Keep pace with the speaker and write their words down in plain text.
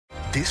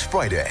This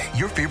Friday,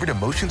 your favorite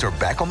emotions are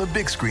back on the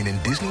big screen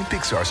in Disney and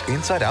Pixar's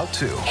Inside Out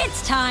 2.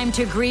 It's time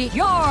to greet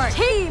your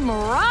Team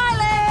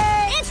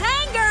Riley. It's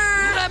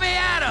anger. Let me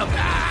at him.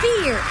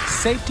 Fear.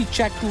 Safety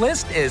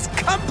checklist is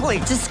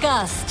complete.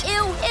 Disgust.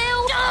 Ew.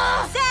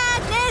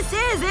 Sadness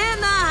is in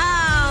the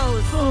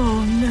house.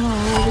 Oh, no.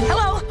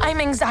 Hello, I'm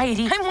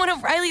anxiety. I'm one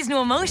of Riley's new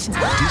emotions.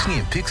 Disney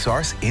and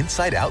Pixar's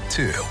Inside Out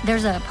 2.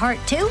 There's a part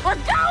 2? We're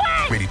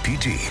going! Rated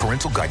PG.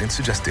 Parental guidance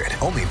suggested.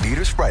 Only in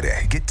theaters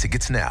Friday. Get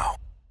tickets now.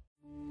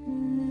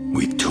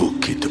 We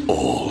took it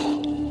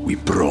all. We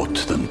brought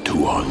them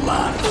to our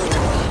land.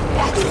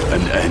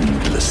 An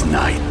endless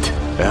night,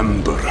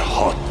 ember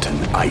hot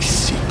and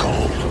icy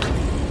cold.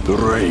 The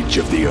rage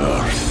of the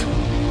earth.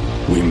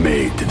 We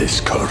made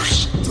this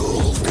curse.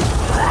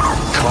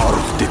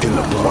 Carved it in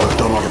the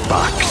blood on our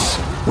backs.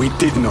 We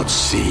did not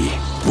see.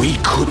 We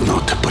could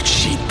not, but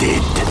she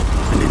did.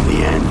 And in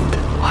the end...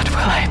 What will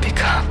I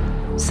become?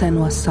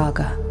 Senua's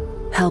Saga.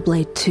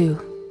 Hellblade 2.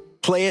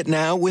 Play it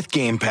now with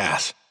Game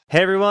Pass.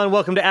 Hey everyone,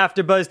 welcome to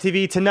AfterBuzz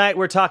TV. Tonight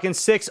we're talking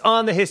 6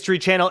 on the History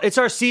Channel. It's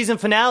our season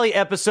finale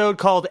episode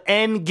called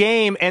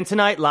Endgame. And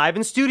tonight, live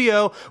in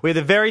studio, we have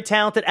the very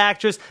talented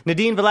actress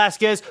Nadine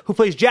Velasquez, who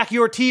plays Jackie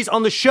Ortiz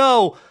on the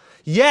show.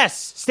 Yes,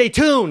 stay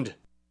tuned.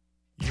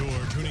 You're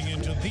tuning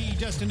into the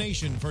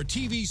destination for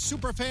TV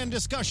superfan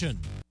discussion,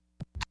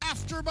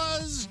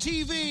 AfterBuzz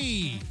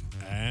TV.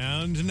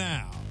 And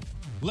now,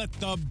 let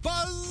the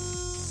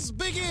buzz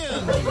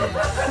begin.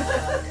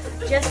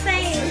 Just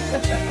saying.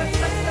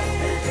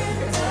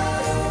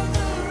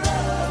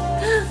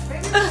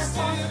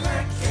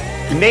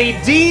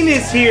 Nadine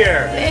is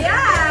here.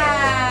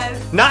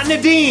 Yes. Not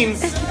Nadine.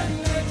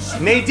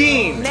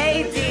 Nadine.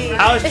 Nadine.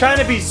 I was trying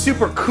to be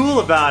super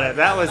cool about it.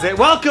 That was it.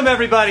 Welcome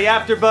everybody,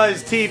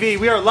 AfterBuzz TV.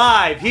 We are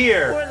live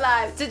here. We're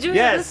live. Did you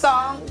hear the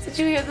song? Did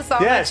you hear the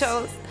song I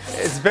chose?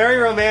 It's very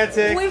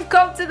romantic. We've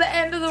come to the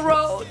end of the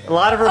road. A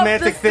lot of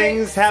romantic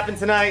things happen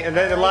tonight, and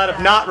then a lot of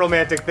not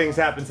romantic things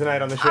happen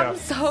tonight on the show. I'm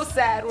so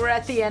sad we're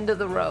at the end of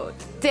the road.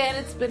 Dan,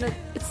 it's been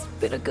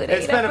a good 8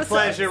 It's been episodes. a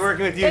pleasure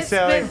working with you,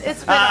 Sally.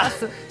 It's been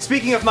awesome.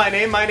 Speaking of my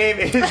name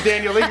is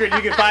Daniel Lindgren.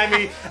 You can find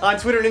me on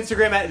Twitter and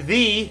Instagram at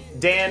the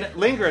Dan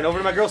Lindgren. Over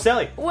to my girl,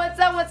 Sally. What's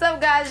up,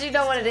 guys? You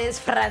know what it is.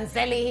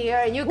 Francelli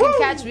here. You can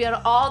catch me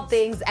on all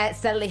things at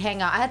Sally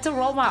Hangout. I had to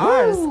roll my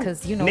R's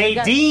because, you know,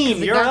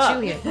 Nadine, you're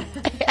up. You here.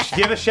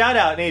 Give a shout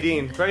out,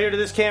 Nadine. Right here to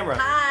this camera.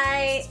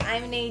 Hi,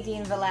 I'm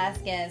Nadine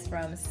Velasquez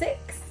from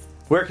 6.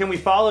 Where can we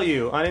follow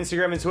you on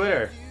Instagram and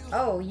Twitter?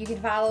 Oh, you can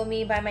follow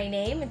me by my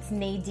name. It's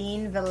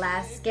Nadine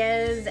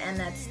Velasquez, and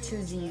that's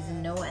 2 Z's,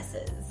 no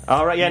S's.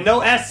 All right, yeah,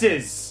 no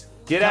S's.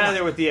 Get out of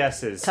there with the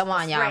S's. Come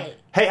on, y'all. Right.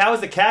 Hey, how was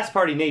the cast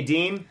party,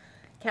 Nadine?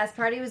 Cast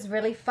party was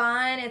really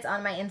fun. It's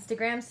on my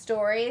Instagram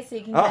story, so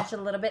you can catch a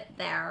little bit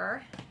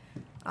there.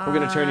 We're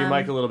going to turn your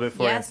mic a little bit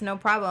for you. Yes, no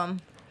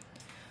problem.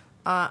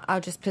 I'll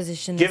just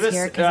position Give this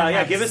us,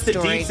 here. give us the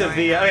deets of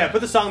the.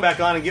 Put the song back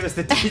on and give us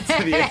the deets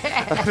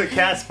of the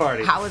cast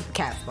party. How was the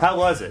cast party? How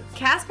was it?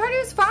 Cast party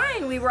was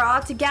fine. We were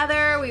all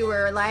together. We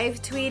were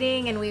live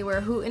tweeting, and we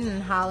were hooting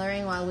and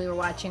hollering while we were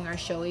watching our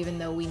show, even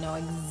though we know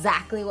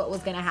exactly what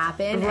was going to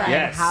happen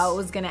and how it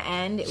was going to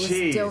end. It was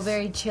still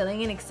very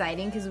chilling and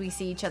exciting because we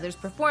see each other's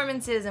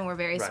performances, and we're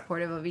very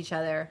supportive of each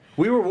other.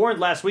 We were warned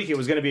last week it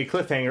was going to be a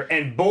cliffhanger,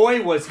 and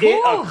boy, was it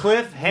a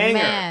cliffhanger.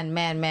 Man.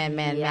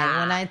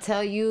 When I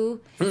tell you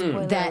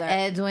that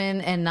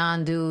Edwin and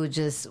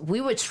Nandu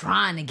we were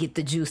trying to get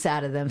the juice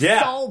out of them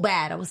so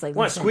bad. I was like,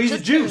 want to squeeze the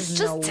juice?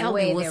 Just tell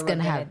me what's going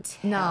to happen.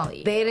 No,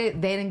 they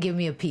didn't give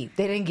me a peep.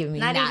 They didn't give me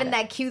Not nada. even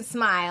that cute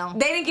smile.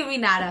 They didn't give me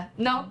nada.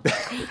 No.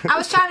 I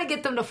was trying to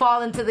get them to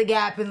fall into the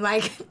gap and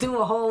do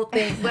a whole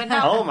thing, but no.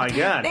 Oh my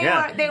God!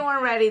 They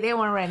weren't ready. They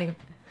weren't ready.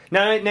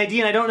 Now,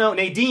 Nadine, I don't know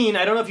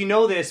if you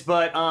know this,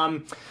 but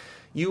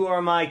you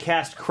are my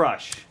cast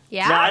crush.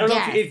 Yeah. Now, I don't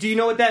know. Do you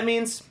know what that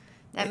means?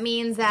 That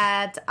means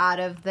that out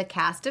of the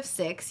cast of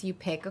 6, you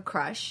pick a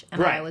crush,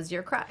 and I was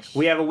your crush.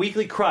 We have a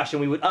weekly crush,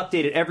 and we would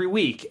update it every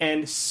week.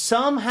 And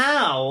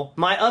somehow,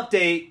 my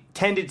update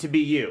tended to be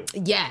you.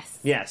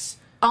 Yes.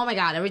 Oh my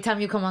God! Every time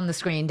you come on the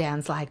screen,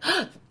 Dan's like,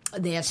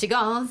 there she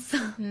goes.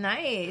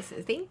 Nice.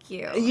 Thank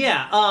you.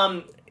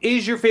 Yeah.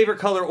 Is your favorite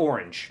color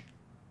orange?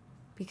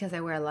 Because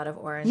I wear a lot of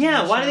orange.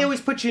 Yeah, why do they always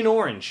put you in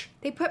orange?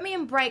 They put me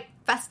in bright,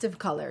 festive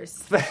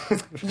colors.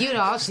 You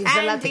know, she's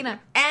a Latina.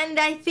 And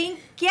I think,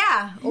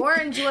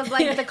 orange was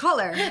like the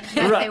color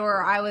that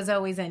I was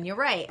always in. You're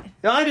right.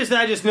 No, I just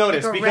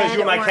noticed like because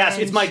you're my cast.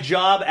 orange. It's my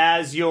job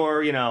as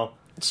your,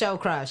 show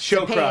crush.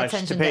 To pay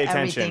attention attention. to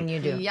everything you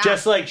do. Yeah.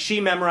 Just like she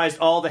memorized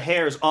all the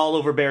hairs all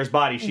over Bear's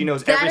body. She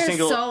knows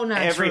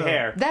every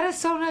hair. That is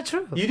so not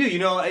true. You do. You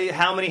know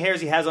how many hairs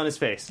he has on his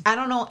face. I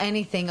don't know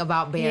anything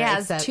about Bear. He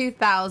has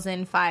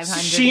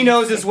 2,500. She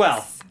knows as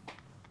well.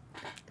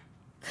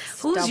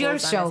 Who's your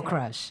show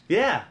crush?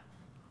 Yeah.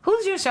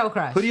 Who's your show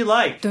crush? Who do you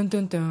like? Dun,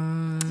 dun,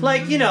 dun.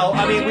 Like, we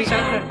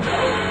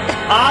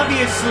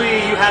obviously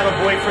you have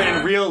a boyfriend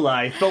in real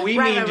life, but we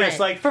mean just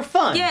like for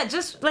fun. Yeah,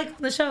 just like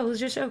the show. Who's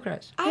your show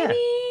crush? I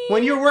mean,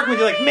 when you're working with,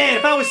 you're like, man,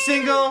 if I was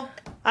single,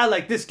 I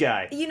like this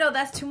guy.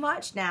 That's too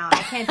much now. I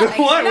can't.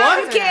 What?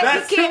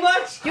 That's too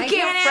much. You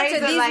can't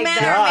answer. These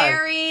men are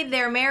married.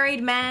 They're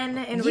married men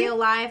in real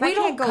life. I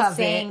can't go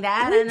saying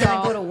that, and then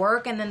I go to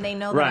work, and then they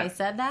know that I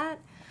said that.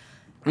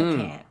 I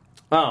can't.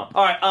 Oh,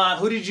 all right.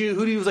 Who do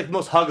you was like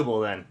most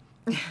huggable then?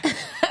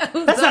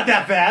 That's not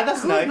that bad.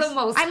 That's nice. The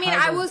most huggable?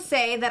 I will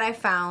say that I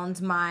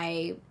found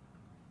my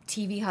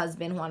TV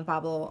husband, Juan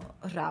Pablo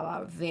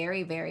Raba,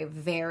 very, very,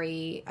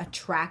 very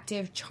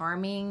attractive,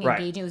 charming,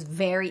 engaging. It was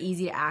very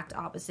easy to act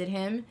opposite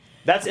him.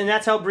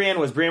 That's how Brienne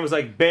was. Brienne was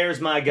like, Bear's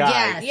my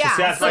guy. Yes.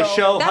 So that's my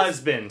show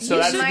husband. So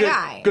that's my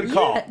guy. Good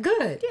call. Yeah,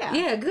 good.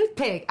 Yeah, good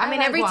pick. I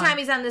mean, every time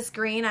he's on the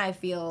screen, I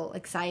feel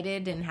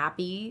excited and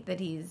happy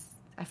that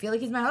I feel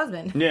like he's my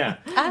husband. Yeah.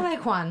 I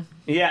like Juan.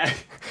 Yeah.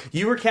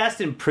 You were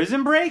cast in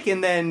Prison Break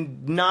and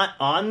then not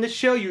on the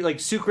show. You're like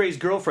Sucre's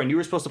girlfriend. You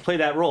were supposed to play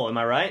that role. Am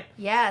I right?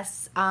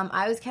 Yes.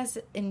 I was cast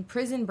in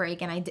Prison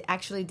Break and I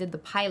actually did the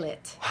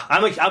pilot.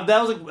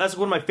 That's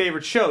one of my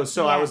favorite shows.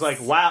 So I was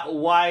like, wow,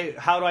 why?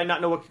 How do I not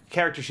know what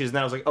character she is? And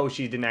then I was like, oh,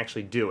 she didn't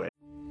actually do it.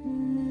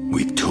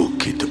 We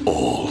took it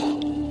all.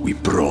 We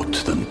brought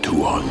them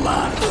to our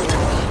land.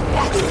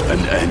 An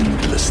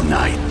endless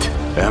night.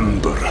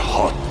 Ember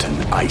hot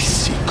and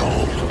icy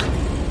cold.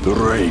 The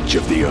rage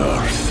of the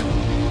earth.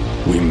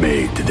 We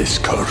made this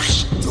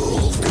curse.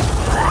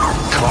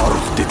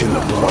 Carved it in the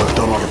blood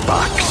on our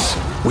backs.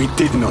 We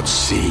did not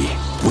see.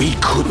 We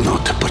could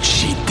not, but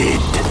she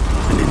did.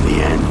 And in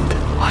the end,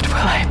 what will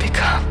I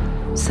become?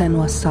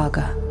 Senua's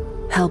Saga.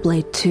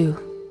 Hellblade 2.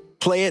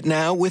 Play it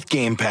now with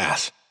Game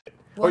Pass.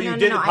 Well, no, I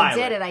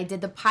did it. I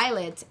did the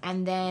pilot,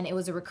 and then it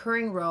was a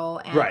recurring role,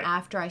 and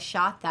after I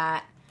shot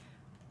that,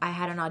 I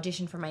had an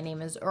audition for My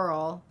Name is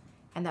Earl,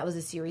 and that was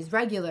a series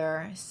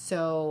regular,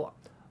 so...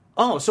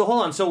 Oh, so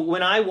hold on. So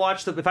when I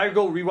watch if I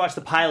go rewatch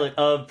the pilot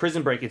of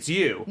Prison Break, it's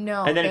you.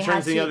 No, and then it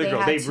turns to the other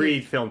girl. They've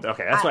refilmed it.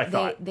 Okay, that's what I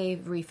thought. They've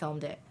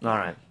refilmed it. All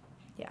right.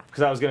 Yeah.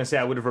 Because I was going to say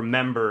I would have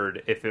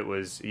remembered if it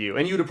was you.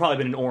 And you would have probably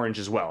been an orange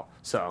as well,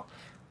 so...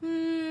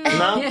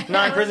 No?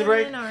 Not in Prison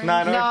Break? No,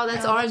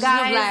 that's Orange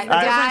Guys, is Black.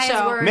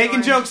 Different show.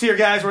 Making jokes here,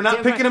 guys. We're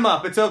not picking them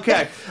up. It's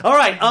okay. All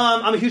right.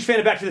 I'm a huge fan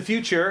of Back to the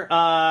Future,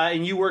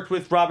 and you worked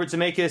with Robert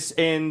Zemeckis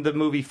in the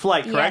movie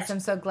Flight, correct? Yes,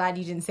 I'm so glad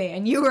you didn't say it.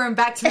 And you were in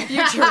Back to the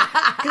Future.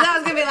 Because I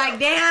was going to be like,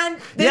 Dan,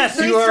 yes,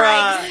 you were.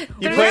 I'm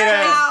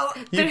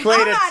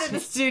out of the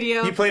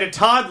studio. You played a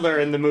toddler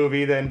in the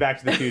movie, then Back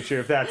to the Future,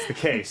 if that's the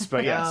case.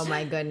 But yes. Oh,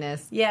 my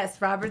goodness.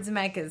 Yes, Robert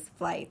Zemeckis,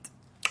 Flight.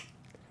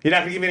 You're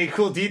not going to give me any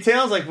cool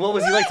details? Like, what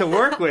was he like to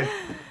work with?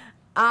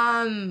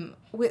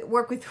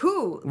 Work with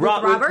who? With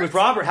Robert? With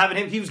Robert. Having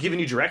him, he was giving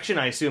you direction,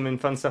 I assume, and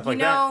fun stuff like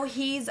that.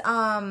 He's,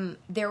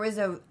 there was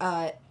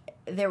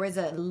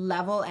a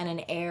level and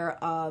an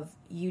air of,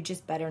 you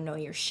just better know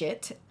your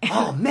shit.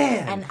 Oh,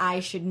 man. And I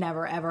should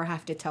never, ever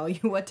have to tell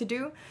you what to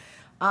do.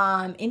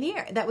 In the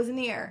air. That was in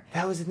the air.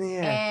 That was in the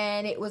air.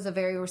 And it was a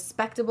very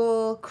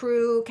respectable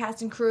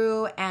cast and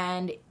crew,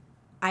 and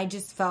I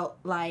just felt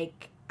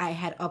like I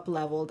had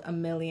up-leveled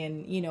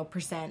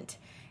 1,000,000%.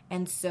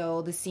 And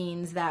so the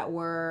scenes that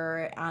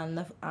were on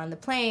the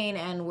plane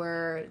and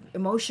were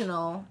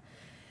emotional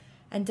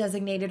and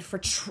designated for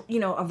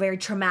a very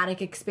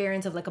traumatic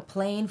experience of like a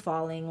plane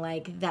falling,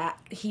 like that,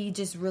 he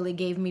just really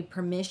gave me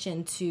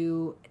permission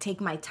to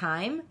take my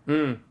time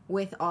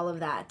with all of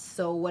that.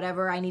 So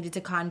whatever I needed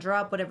to conjure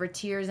up, whatever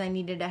tears I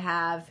needed to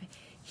have,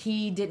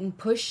 he didn't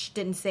push,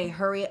 didn't say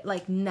hurry,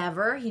 like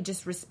never. He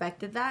just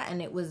respected that,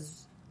 and it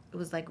was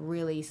like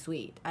really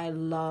sweet. I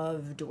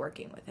loved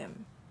working with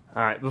him.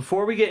 All right,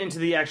 before we get into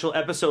the actual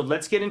episode,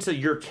 let's get into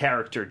your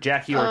character,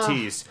 Jackie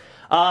Ortiz.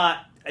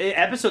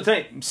 Episode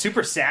tonight,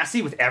 super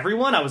sassy with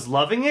everyone. I was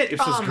loving it. It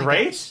was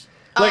great.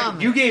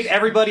 You gave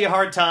everybody a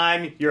hard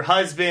time. Your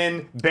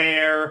husband,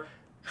 Bear,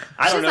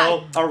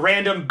 a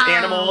random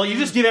animal. You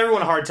just give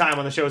everyone a hard time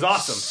on the show. It was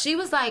awesome. She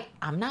was like,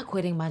 I'm not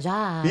quitting my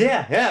job.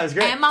 Yeah, it was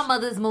great. And my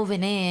mother's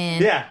moving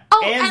in. Yeah.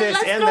 Oh, and let's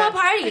throw a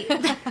party.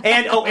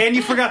 and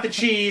you forgot the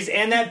cheese,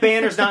 and that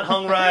banner's not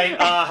hung right.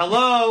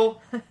 Hello?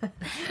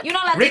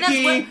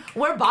 Latinas,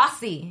 we're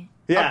bossy.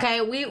 Yeah.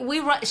 Okay? We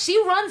run,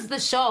 she runs the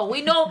show.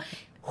 We know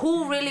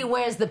who really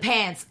wears the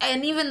pants.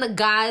 And even the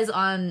guys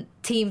on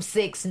Team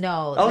 6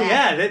 know. Oh,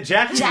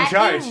 Jackie's in charge.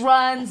 Jackie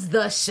runs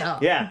the show.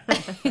 Yeah.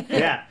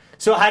 Yeah.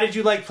 So how did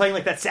you like playing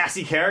like that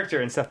sassy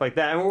character and stuff like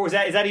that? And is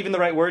that even the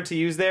right word to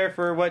use there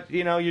for what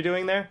you're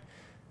doing there?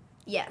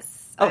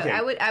 Yes. Okay.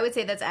 I would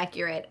say that's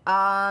accurate.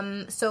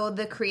 So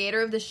the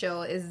creator of the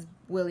show is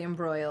William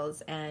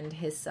Broyles and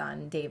his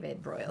son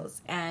David Broyles,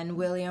 and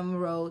William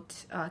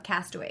wrote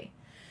Castaway.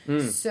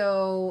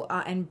 So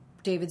and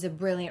David's a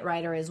brilliant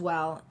writer as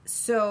well.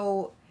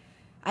 So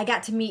I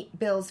got to meet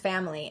Bill's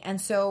family, and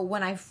so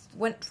when I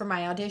went for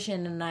my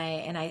audition and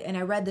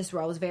I read this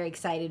role, I was very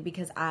excited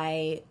because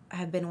I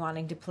have been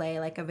wanting to play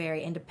like a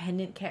very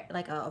independent,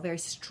 like a very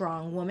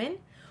strong woman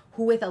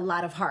who with a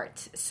lot of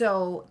heart.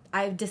 So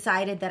I've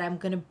decided that I'm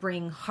going to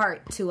bring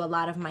heart to a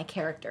lot of my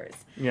characters.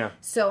 Yeah.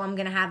 So I'm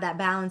going to have that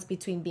balance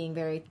between being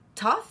very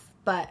tough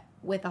but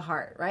with a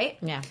heart, right?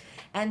 Yeah.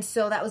 And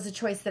so that was a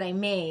choice that I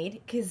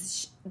made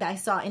because I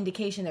saw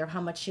indication there of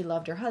how much she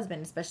loved her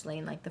husband, especially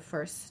in like the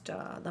first,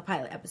 the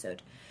pilot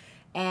episode.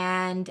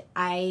 And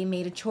I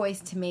made a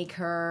choice to make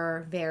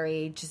her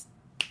very just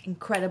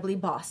incredibly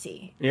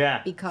bossy.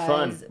 Yeah,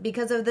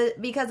 because of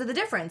the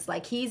difference.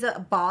 Like, he's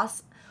a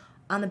boss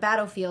on the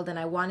battlefield, and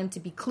I want him to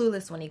be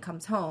clueless when he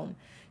comes home.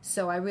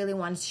 So I really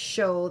wanted to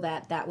show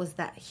that was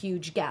that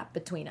huge gap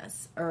between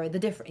us, or the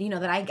different,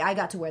 that I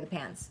got to wear the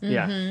pants.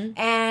 Yeah.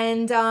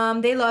 And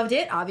they loved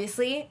it,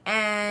 obviously.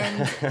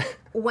 And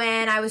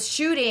when I was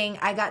shooting,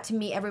 I got to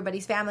meet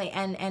everybody's family,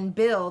 and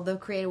Bill, the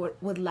creator,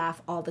 would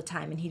laugh all the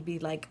time, and he'd be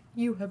like,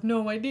 "You have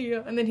no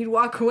idea," and then he'd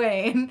walk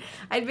away, and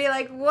I'd be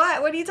like,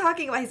 "What are you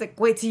talking about?" He's like,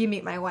 "Wait till you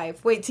meet my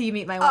wife. Wait till you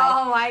meet my wife."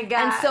 Oh my God.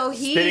 And so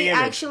he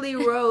actually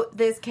wrote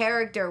this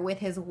character with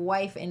his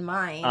wife in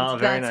mind. Oh,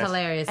 very That's nice.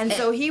 hilarious. And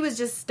so he was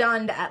just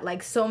stunned at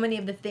like so many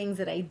of the things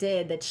that I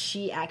did that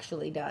she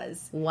actually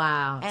does.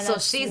 Wow. And so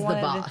that's she's one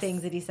the boss. of the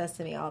things that he says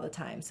to me all the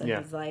time. So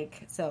he's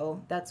like,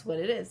 so that's what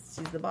it is.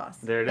 She's the boss.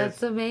 There it is.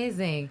 That's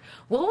amazing.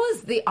 What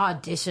was the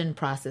audition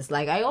process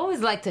like? I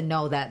always like to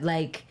know that.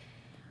 Like,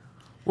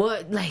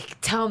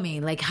 tell me,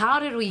 like, how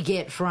did we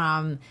get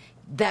from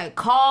that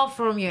call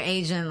from your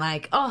agent,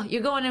 like, oh,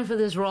 you're going in for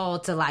this role,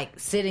 to like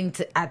sitting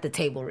at the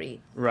table read?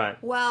 Right.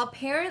 Well,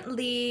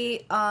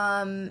 apparently,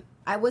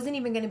 I wasn't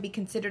even going to be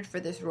considered for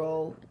this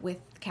role with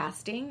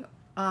casting.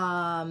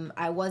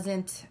 I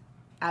wasn't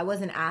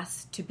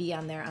asked to be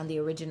on the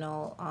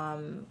original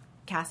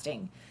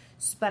casting,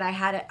 but I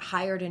had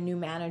hired a new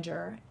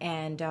manager,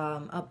 and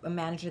a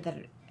manager that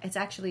it's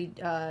actually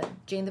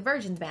Jane the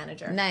Virgin's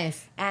manager.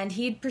 Nice. And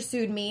he'd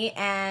pursued me,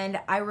 and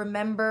I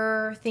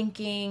remember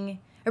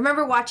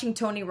watching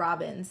Tony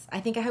Robbins. I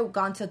think I had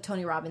gone to a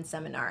Tony Robbins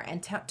seminar,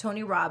 and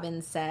Tony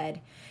Robbins said,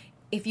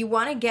 if you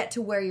want to get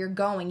to where you're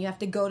going, you have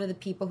to go to the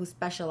people who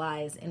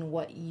specialize in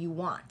what you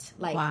want.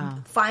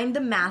 Like, find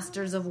the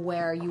masters of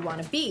where you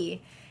want to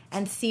be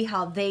and see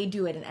how they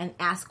do it, and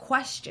ask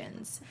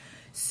questions.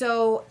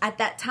 So at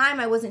that time,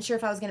 I wasn't sure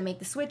if I was going to make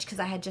the switch because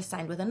I had just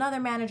signed with another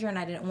manager, and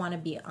I didn't want to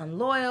be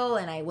unloyal,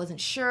 and I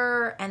wasn't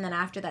sure. And then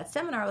after that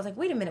seminar, I was like,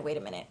 wait a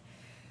minute.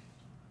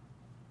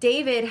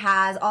 David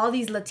has all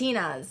these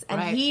Latinas,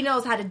 and he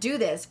knows how to do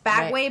this.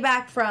 Way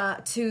back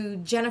to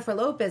Jennifer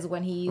Lopez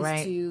when he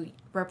used to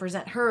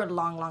represent her a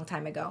long, long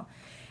time ago.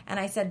 And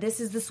I said, this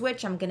is the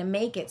switch. I'm going to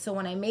make it. So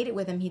when I made it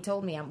with him, he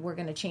told me, we're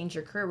going to change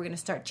your career. We're going to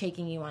start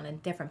taking you on a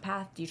different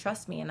path. Do you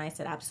trust me? And I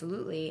said,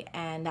 absolutely.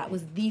 And that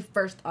was the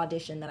first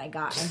audition that I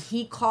got. And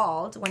he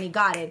called, when he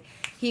got it,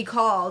 he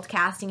called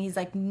casting. He's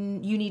like,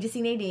 you need to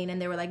see Nadine.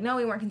 And they were like, no,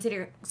 we weren't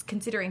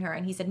considering her.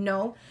 And he said,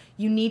 no,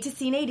 you need to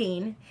see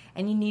Nadine,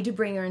 and you need to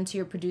bring her into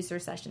your producer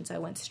session. So I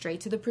went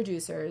straight to the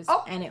producers,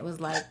 and it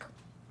was like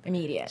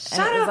immediate.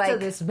 Shout out to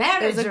this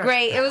manager.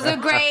 It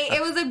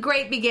was a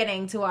great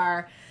beginning to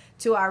our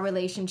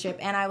relationship,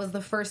 and I was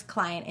the first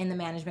client in the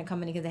management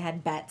company because they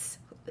had bets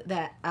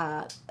that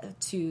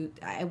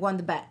I won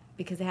the bet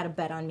because they had a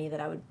bet on me that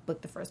I would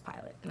book the first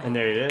pilot. And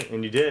there you did,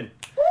 and you did.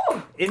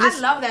 I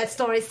love that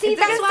story. See,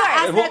 that's why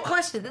I asked that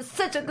question. It's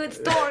such a good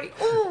story.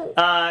 Ooh.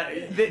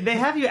 They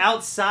have you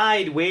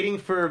outside waiting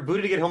for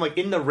Buddha to get home, like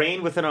in the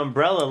rain with an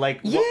umbrella.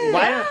 Like,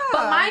 why?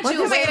 But mind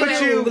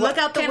you, look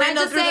out the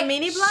window through the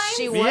mini blinds.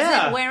 She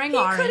wasn't wearing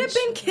orange. He could have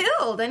been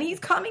killed, and he's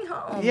coming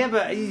home. Yeah,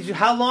 but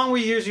how long were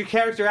your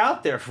character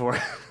out there for?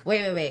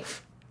 Wait.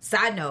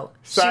 Side note.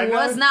 She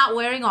was not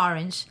wearing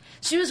orange.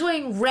 She was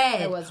wearing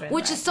red,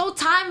 which is so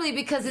timely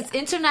because it's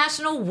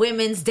International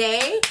Women's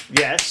Day.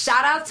 Yes.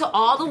 Shout out to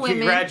all the women.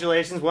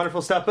 Congratulations,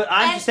 wonderful stuff. But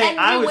I'm just saying,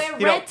 I was wear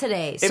red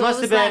today. It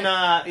must have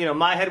been,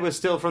 my head was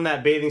still from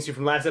that bathing suit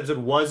from last episode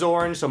was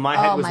orange, so my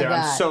head was there.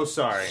 God. I'm so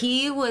sorry.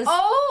 He was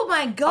oh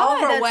my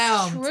God,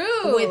 overwhelmed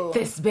that's true. with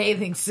this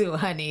bathing suit,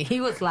 honey.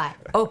 He was like,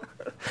 oh.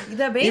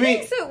 The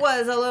bathing suit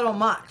was a little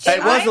much.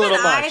 It was a little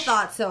much. I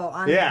thought so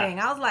on the thing.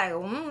 I was like,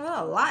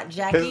 a lot,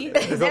 Jackie.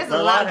 There's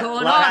a lot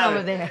going on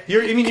over there.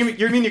 You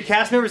mean your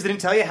cast members didn't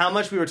tell you how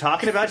much we were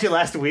talking about you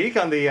last week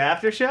on the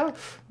after show?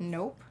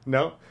 Nope.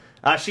 No?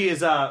 She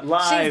is live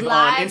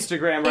on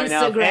Instagram right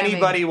now. If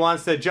anybody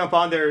wants to jump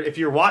on there, if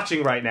you're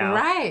watching right now.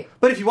 Right.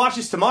 But if you watch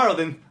this tomorrow,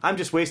 then I'm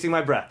just wasting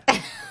my breath.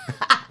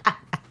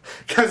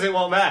 Because it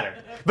won't matter.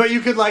 But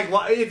you could,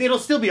 it'll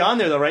still be on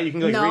there, though, right? You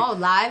can go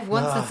live.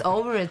 Once it's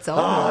over, it's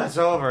over. Oh, it's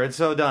over. It's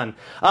so done.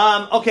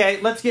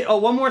 Okay, let's get...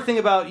 one more thing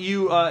about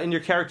you and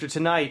your character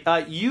tonight.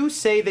 You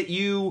say that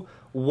you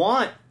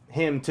want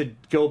him to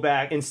go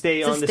back and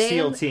stay on the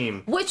SEAL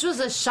team. Which was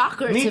a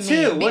shocker to me. Me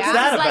too. What's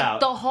that about?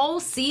 The whole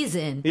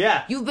season,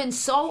 you've been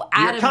so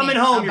adamant. You're coming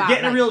home. You're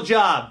getting a real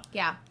job.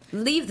 Yeah.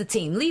 Leave the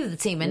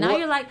team. And now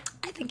you're like,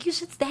 I think you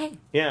should stay.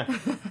 Yeah.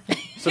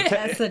 So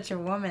that's such a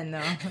woman,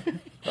 though.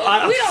 We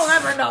don't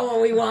ever know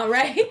what we want,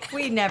 right?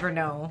 We never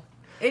know.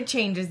 It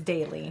changes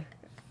daily.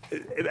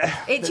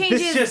 It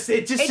changes.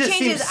 It just changes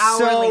seems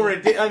hourly. so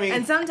ridiculous. I mean,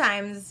 and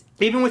sometimes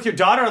even with your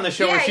daughter on the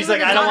show, where she's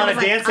like, "I don't want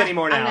to dance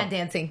anymore now." I'm not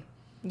dancing.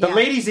 The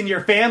ladies in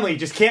your family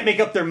just can't make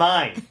up their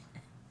mind.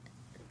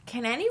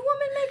 Can any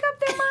woman make up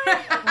their mind?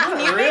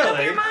 Can you really? make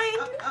up your mind?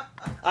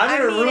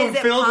 I'm in a room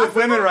filled with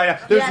women right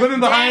now. There's women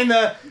behind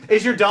the...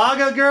 Is your dog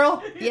a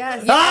girl?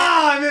 Yes.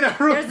 Ah, I'm in a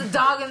room. There's a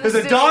dog in the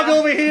There's a dog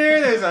over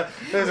here. There's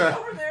a...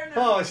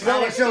 Oh, she's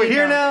over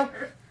here now.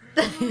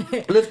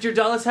 Lift your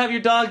dog. Let's have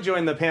your dog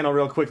join the panel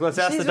real quick. Let's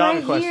ask the dog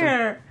a question.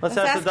 Here. Let's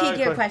ask the dog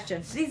Kiki a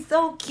question. She's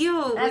so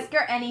cute. Ask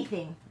her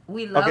anything.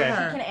 We love her.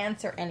 She can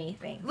answer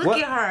anything. Look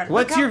at her.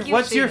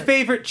 What's your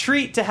favorite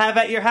treat to have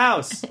at your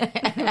house?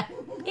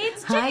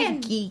 It's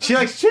chicken. She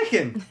likes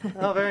chicken.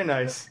 Oh, very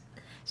nice.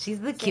 She's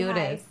the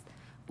cutest.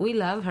 We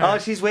love her. Oh,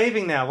 she's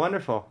waving now.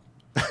 Wonderful.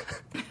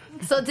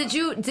 So did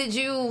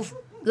you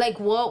like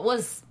what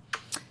was?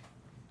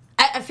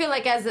 I feel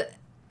like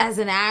as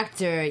an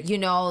actor, you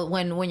know,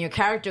 when your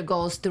character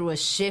goes through a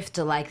shift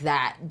like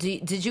that,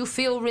 did you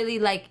feel really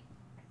like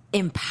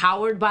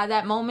empowered by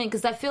that moment?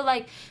 Because I feel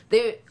like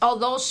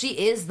although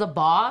she is the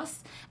boss,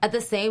 at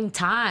the same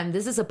time,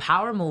 this is a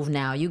power move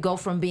now. You go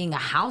from being a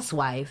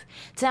housewife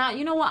to,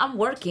 you know what, I'm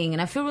working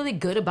and I feel really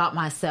good about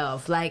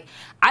myself. Like,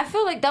 I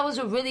feel like that was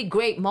a really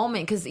great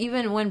moment because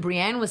even when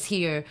Brienne was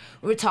here,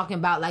 we were talking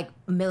about like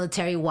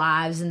military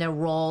wives and their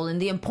role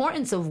and the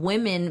importance of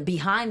women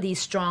behind these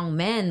strong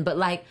men. But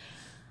like,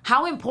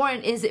 how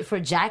important is it for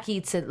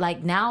Jackie to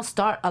like now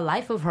start a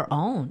life of her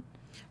own?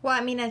 Well,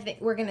 I mean, I think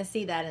we're going to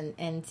see that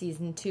in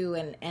season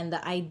 2, and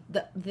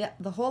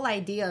the whole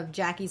idea of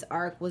Jackie's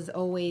arc was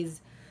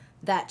always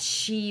that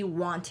she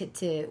wanted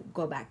to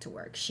go back to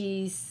work.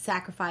 She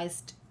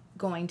sacrificed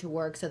going to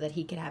work so that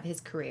he could have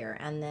his career,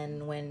 and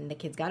then when the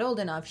kids got old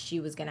enough, she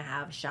was going to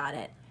have a shot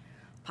at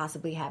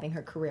possibly having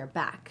her career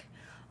back.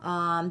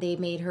 They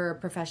made her a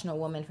professional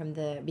woman from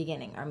the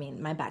beginning. I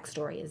mean, my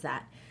backstory is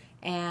that.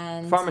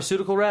 And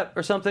pharmaceutical rep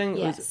or something?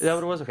 Yes. Is that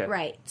what it was? Okay.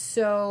 Right.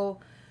 So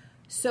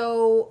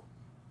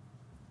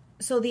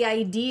the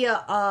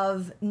idea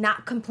of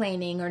not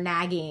complaining or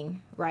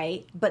nagging,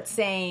 right? But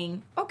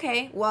saying,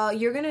 okay, well,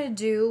 you're going to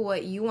do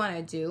what you want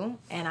to do,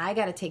 and I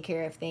got to take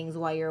care of things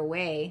while you're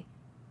away.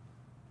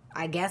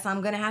 I guess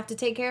I'm going to have to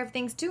take care of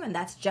things too, and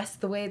that's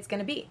just the way it's going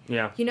to be.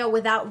 Yeah. You know,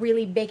 without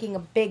really making a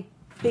big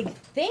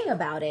thing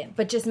about it,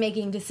 but just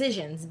making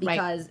decisions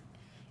because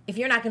if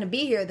you're not going to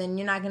be here, then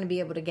you're not going to be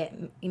able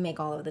to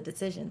make all of the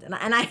decisions. And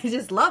I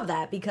just love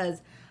that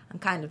because I'm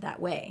kind of that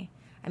way.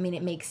 I mean,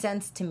 it makes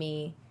sense to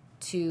me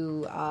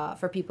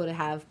for people to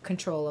have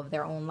control of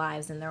their own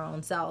lives and their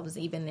own selves,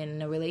 even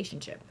in a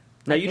relationship.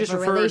 Now, like if a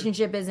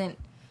relationship isn't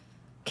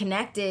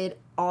connected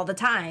all the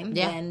time,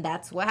 then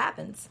that's what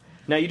happens.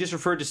 Now, you just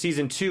referred to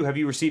season 2. Have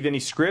you received any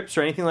scripts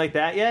or anything like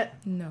that yet?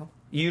 No.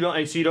 You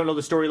don't. So you don't know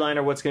the storyline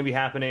or what's going to be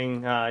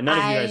happening. None of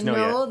you guys know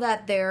yet. I know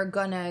that they're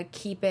gonna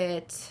keep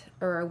it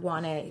or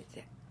want to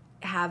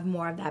have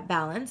more of that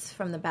balance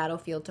from the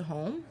battlefield to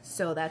home.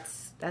 So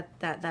that's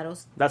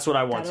what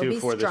I want to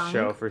for this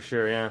show for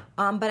sure. Yeah.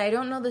 But I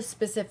don't know the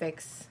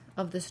specifics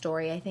of the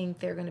story. I think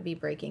they're going to be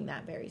breaking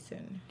that very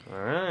soon. All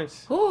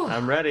right. Ooh,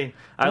 I'm ready.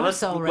 All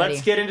right, ready.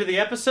 Let's get into the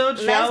episode,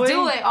 shall we? Let's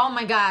do it. Oh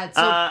my God.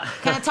 So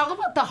can I talk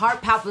about the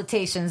heart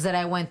palpitations that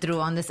I went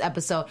through on this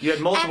episode? You had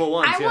multiple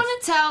ones. I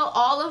want to tell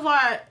all of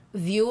our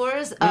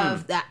viewers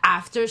of the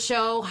after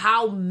show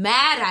how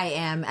mad I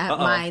am at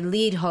my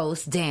lead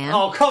host, Dan.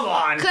 Oh, come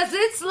on. Because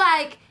it's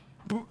like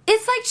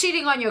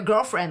cheating on your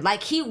girlfriend.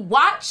 Like, he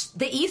watched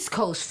the East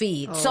Coast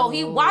feed. So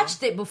he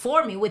watched it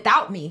before me,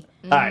 without me.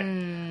 All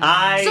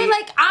right. So,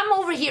 like, I'm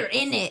over here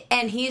in it,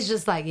 and he's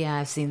just like, yeah,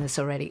 I've seen this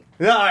already.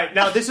 All right.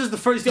 Now, this is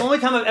the only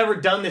time I've ever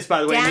done this,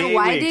 by the way. Dan,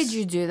 why did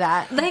you do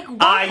that? Like, why?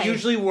 I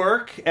usually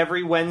work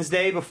every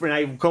Wednesday before, and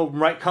I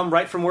come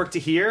right from work to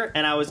here,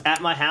 and I was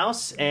at my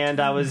house, and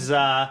I was...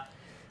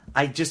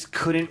 I just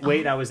couldn't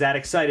wait. I was that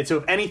excited. So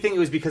if anything, it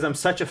was because I'm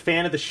such a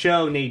fan of the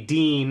show,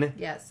 Nadine.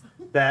 Yes.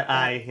 That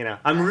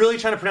I'm really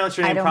trying to pronounce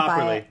your name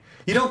properly.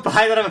 You don't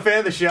buy that I'm a fan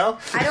of the show?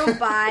 I don't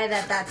buy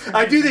that that's...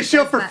 I do this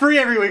show for free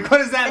every week. What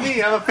does that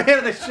mean? I'm a fan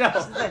of the show.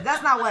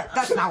 That's not what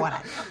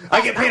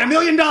I get paid $1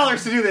 million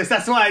to do this.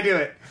 That's why I do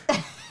it.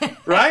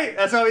 Right?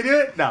 That's how we do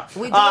it? No.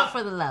 We do it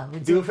for the love. We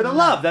do it for the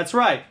love. That's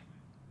right.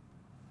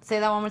 Say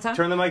that one more time.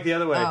 Turn the mic the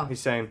other way, he's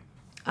saying.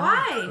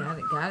 Why?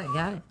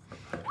 Got it.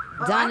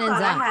 Oh, done and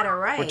done. I had it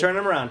right. We're turning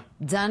them around.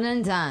 Done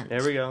and done.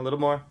 There we go. A little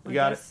more. You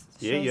got it.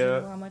 Yeah.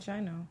 You how much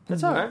I know.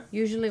 That's all right.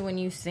 Usually when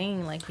you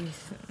sing, like you...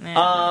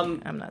 I'm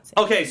not singing.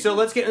 Okay, so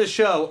let's get into the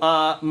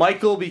show.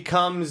 Michael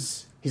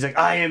becomes... He's like,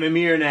 I am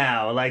Emir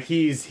now. Like,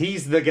 he's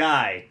the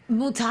guy.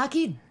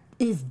 Mutaki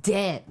is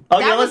dead. Oh,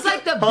 that was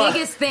like the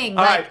biggest thing.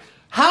 All like, right.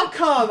 How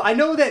come... I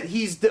know that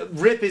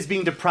Rip is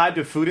being deprived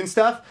of food and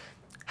stuff.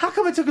 How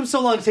come it took him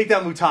so long to take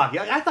down Mutaki?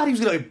 I thought he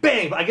was going to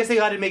bang, but I guess they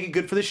had to make it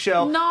good for the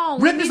show. No.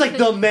 Rip is like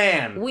the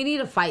man. We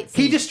need a fight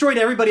scene. He destroyed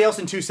everybody else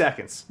in 2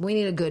 seconds. We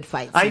need a good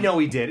fight scene. I know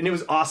he did, and it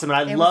was awesome. And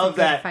I love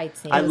that.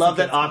 I love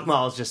that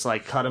Akmal's just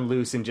like cut him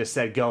loose and just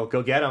said, "Go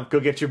get him. Go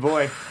get your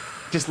boy.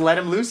 Just let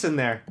him loose in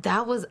there."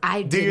 That was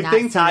I do did your not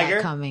thing, see Tiger.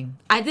 that coming.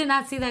 I did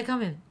not see that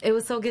coming. It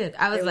was so good.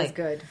 I was like,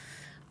 good.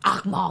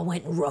 Akmal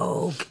went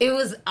rogue. It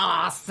was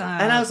awesome.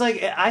 And I was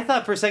like, I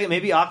thought for a second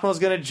maybe Akmal's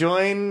going to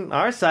join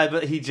our side,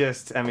 but he's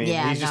just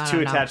too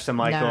attached to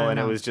Michael, and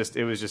it was just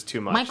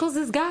too much. Michael's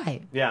his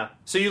guy. Yeah.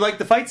 So you like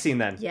the fight scene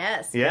then?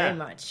 Yes, yeah. very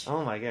much.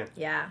 Oh my god.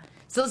 Yeah.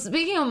 So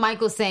speaking of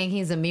Michael saying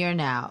he's a mirror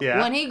now,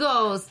 when he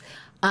goes,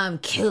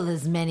 kill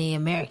as many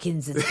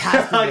Americans as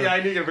possible. Yeah,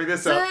 I knew you were going to bring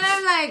this up. So then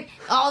I'm like,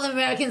 all the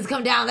Americans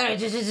come down there.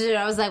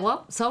 I was like,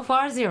 well, so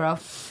far 0.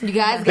 You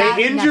guys got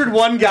They injured nothing.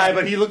 one guy,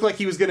 but he looked like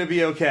he was going to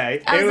be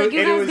okay. I was like,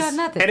 you guys got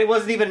nothing. And it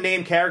wasn't even a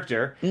named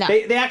character. No.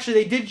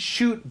 They did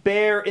shoot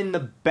Bear in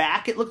the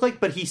back, it looked like,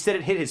 but he said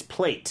it hit his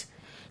plate.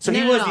 So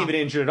he wasn't even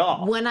injured at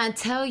all. When I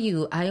tell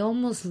you, I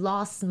almost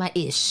lost my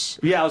ish.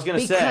 Yeah, I was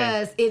gonna say,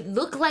 because it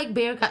looked like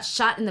Bear got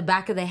shot in the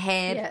back of the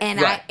head, and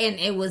I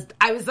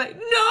was like,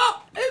 no,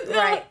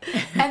 right.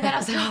 And then I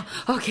was like,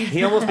 oh, okay.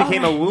 He almost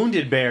became a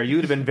wounded bear. You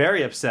would have been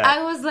very upset.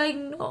 I was like,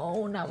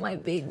 no, not my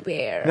big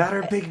bear. Not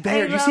her big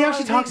bear. Do you see how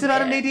she talks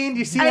about him, Nadine? Do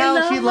you see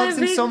how she loves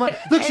him so much?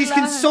 Look, she's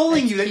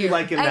consoling you that you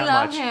like him that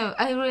much. I love him.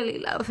 I really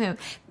love him.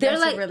 They're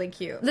like really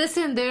cute.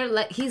 Listen, they're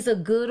like, he's a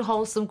good,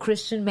 wholesome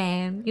Christian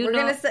man. We're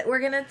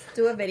gonna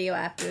do a video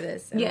after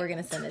this, and we're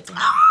gonna send it to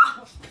him.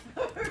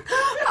 Oh my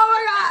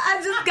god,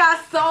 I just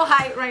got so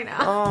hyped right now.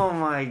 Oh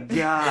my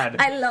god.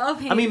 I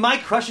love him. I mean, my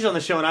crush is on the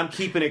show and I'm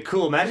keeping it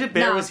cool. Imagine if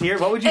Bear was here.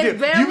 What would you do?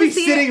 Bear You'd be was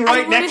here, sitting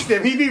right next to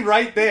him. He'd be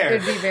right there.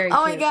 It'd be very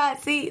Oh cute. my god,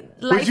 see,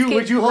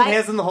 Would you hold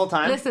hands in the whole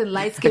time? Listen,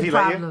 light skin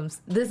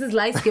problems. This is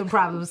light skin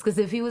problems, because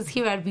if he was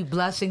here, I'd be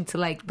blushing to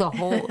like the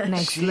whole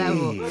next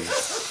level.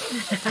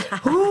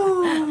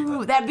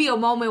 Ooh, that'd be a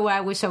moment where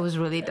I wish I was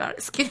really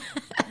dark skinned.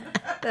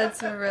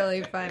 That's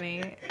really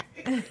funny.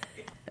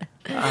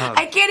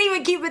 I can't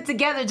even keep it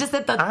together just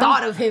at the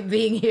thought of him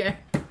being here.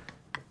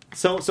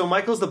 So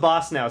Michael's the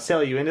boss now.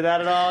 Sally, you into that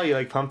at all? You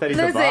like pumped that he's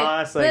the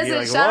boss? Like, you're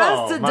like, shout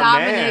outs to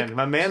Dominic.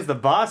 My man's the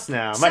boss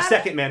now. My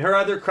second man. Her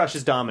other crush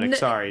is Dominic.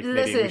 Sorry,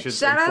 Nadine. We should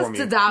shout inform outs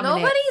you. to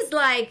Dominic. Nobody's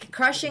like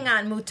crushing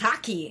on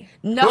Mutaki.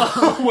 No.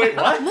 Wait,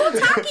 what?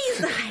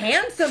 Mutaki's a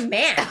handsome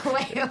man.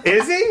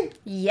 Is he?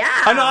 Yeah.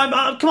 I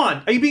know. Come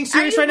on. Are you being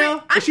serious right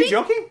now? Is she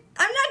joking?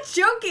 I'm not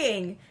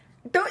joking.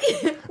 Don't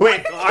you?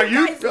 Wait, are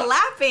you guys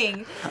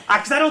laughing?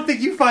 Because I don't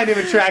think you find him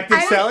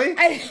attractive, Sally.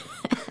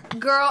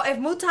 Girl, if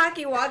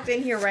Mutaki walked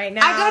in here right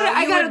now,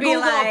 I gotta be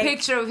Google like, a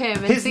picture of him.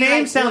 And his see,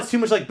 name like, sounds too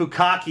much like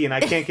Bukkake, and I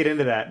can't get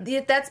into that.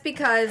 That's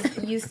because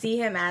you see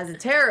him as a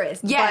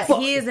terrorist. Yes. But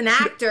he is an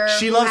actor.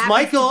 She loves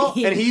Michael,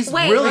 and he's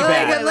really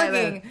bad. Good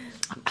looking.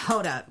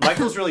 Hold up.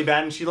 Michael's really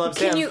bad, and she loves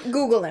him. Can you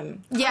Google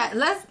him? Yeah,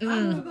 let's.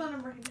 I'm Googling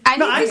him right I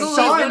need I to Google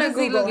saw him. him. What does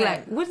he look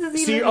like? What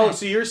does he look like?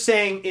 So you're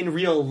saying in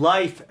real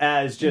life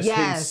as just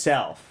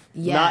himself?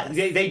 Yes. Not,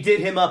 they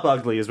did him up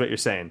ugly, is what you're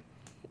saying.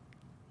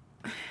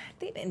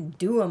 They didn't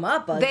do him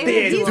up ugly. They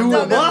didn't He's do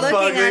still him up good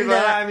looking ugly, on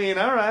but the- I mean,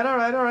 all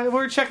right.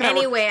 We're checking it out.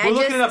 Anyway, we're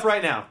looking it up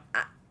right now.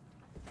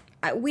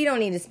 We don't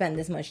need to spend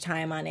this much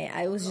time on it.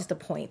 It was just a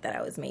point that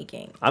I was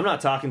making. I'm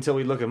not talking until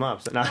we look him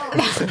up. So I'm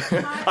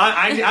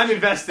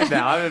invested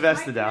now. I'm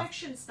invested now. My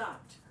connection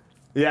stopped.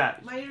 Yeah.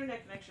 My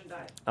internet connection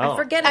died. I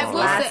forget his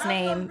last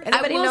name.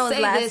 Anybody I will know his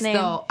say last this name?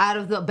 though, out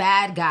of the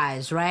bad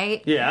guys,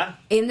 right? Yeah.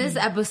 In this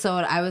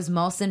episode, I was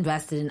most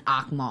invested in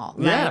Akmal.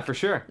 Yeah, for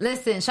sure.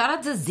 Listen, shout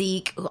out to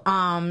Zeke.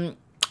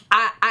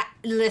 I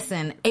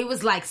listen, it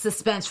was like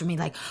suspense for me.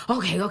 Like,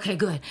 okay,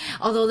 good.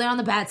 Although they're on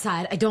the bad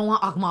side, I don't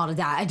want Akmal to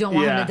die. I don't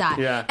want him to die.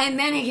 Yeah. And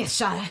then he gets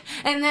shot.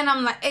 And then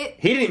I'm like,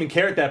 He didn't even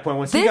care at that point.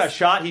 Once he got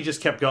shot, he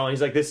just kept going.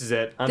 He's like, "This is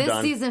it. I'm done."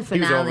 This season He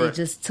was finale over.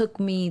 just took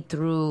me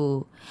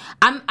through.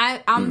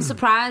 I'm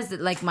surprised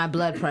that like my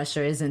blood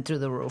pressure isn't through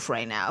the roof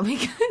right now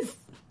because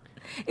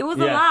it was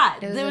a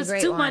lot. There was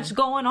too much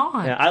going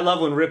on. Yeah, I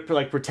love when Rip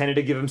like pretended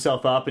to give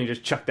himself up and he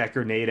just chucked that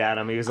grenade at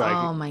him. He was like,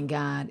 "Oh my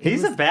god,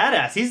 he's a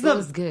badass. It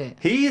was good.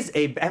 He's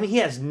a. I mean, he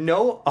has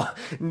no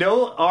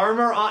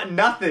armor on,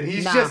 nothing.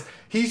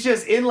 He's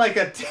just in like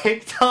a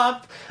tank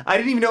top. I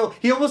didn't even know.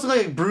 He almost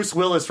looked like Bruce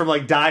Willis from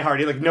like Die Hard.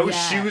 He had like no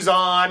shoes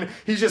on.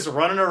 He's just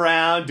running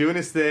around doing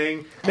his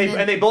thing.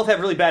 And they both have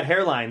really bad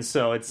hairlines,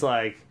 so it's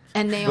like.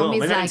 And boom.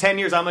 Naomi's And then in like, 10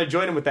 years, I'm gonna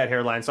join him with that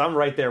hairline, so I'm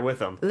right there with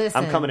him.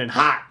 Listen, I'm coming in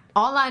hot.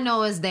 All I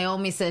know is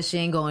Naomi says she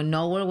ain't going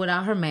nowhere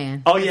without her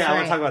man. Oh yeah, I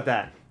want to talk about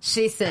that.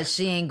 She says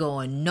she ain't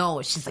going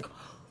nowhere. She's like,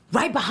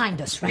 right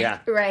behind us, right? Yeah.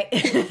 Right.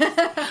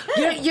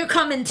 You're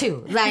coming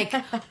too. Like,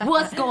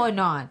 what's going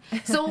on?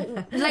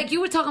 So, like you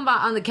were talking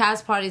about on the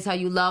cast parties, how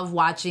you love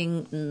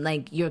watching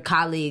like your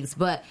colleagues,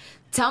 but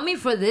tell me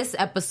for this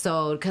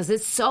episode, because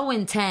it's so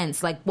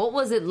intense, like what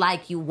was it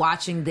like you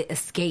watching the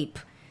escape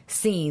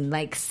scene,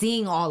 like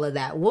seeing all of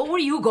that? What were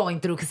you going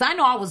through? Because I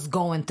know I was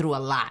going through a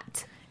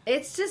lot.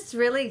 It's just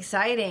really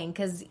exciting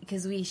because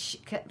we,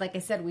 like I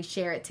said, we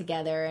share it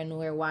together and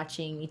we're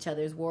watching each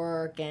other's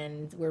work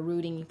and we're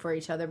rooting for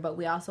each other, but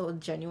we also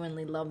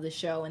genuinely love the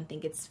show and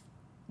think it's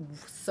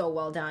so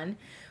well done.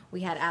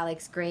 We had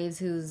Alex Graves,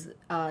 who's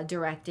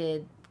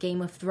directed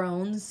Game of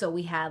Thrones, so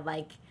we had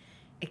like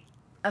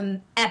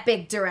an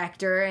epic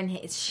director and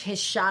his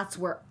shots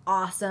were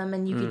awesome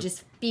and you could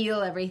just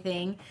feel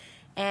everything.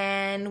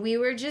 And we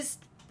were just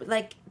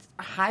like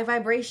high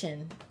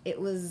vibration. It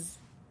was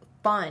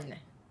fun.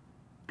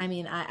 I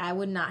mean, I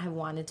would not have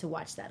wanted to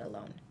watch that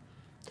alone.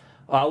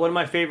 One of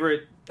my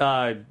favorite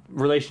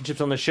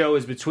relationships on the show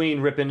is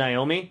between Rip and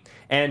Naomi.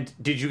 And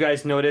did you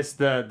guys notice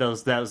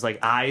those like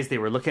eyes? They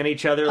were looking at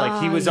each other.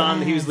 Like he was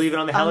leaving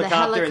on the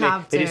helicopter,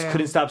 and they just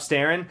couldn't stop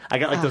staring. I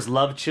got like those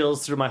love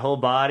chills through my whole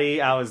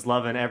body. I was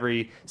loving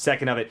every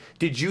second of it.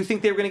 Did you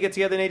think they were going to get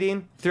together,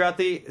 Nadine, throughout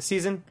the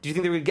season? Do you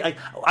think they would?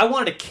 I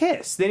wanted a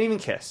kiss. They didn't even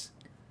kiss.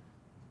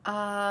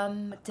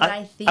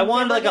 I think I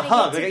wanted like a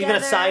hug, like even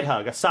a side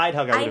hug. A side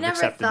hug, I would have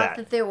accepted that. I never thought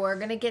that they were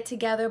gonna get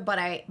together, but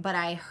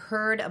I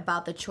heard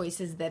about the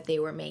choices that they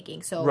were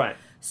making. So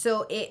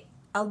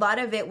a lot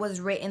of it was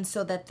written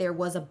so that there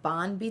was a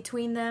bond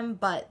between them,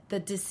 but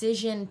the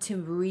decision to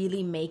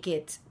really make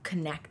it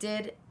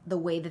connected the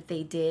way that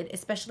they did,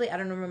 especially, I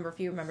don't remember if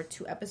you remember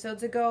 2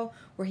 episodes ago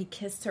where he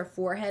kissed her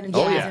forehead and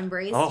she was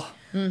embraced. Oh,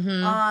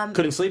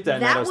 couldn't sleep that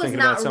night. I was thinking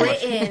about it so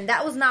much.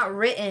 That was not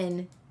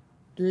written.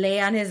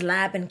 Lay on his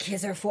lap and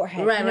kiss her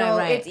forehead.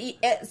 Right.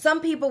 Some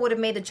people would have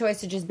made the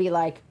choice to just be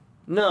like,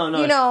 no,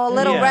 a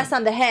little rest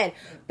on the head.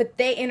 But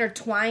they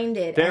intertwined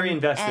it. Very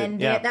invested.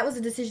 And that was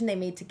a decision they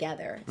made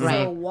together.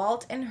 Right. So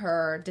Walt and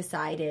her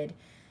decided,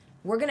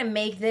 we're going to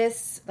make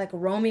this like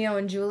Romeo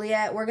and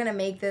Juliet. We're going to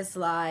make this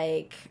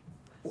like,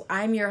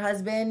 I'm your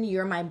husband,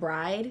 you're my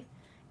bride.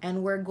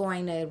 And we're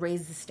going to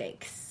raise the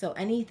stakes. So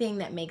anything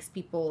that makes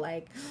people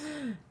like,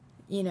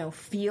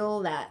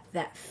 feel that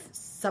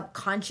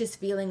subconscious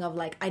feeling of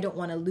like, I don't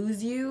want to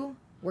lose you.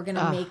 We're going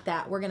to make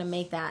that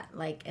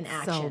like an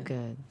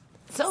action.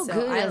 So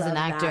good as an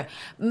actor.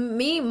 That.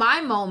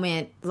 My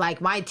moment, like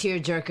my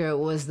tearjerker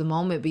was the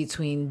moment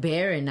between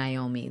Bear and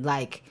Naomi.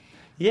 Like,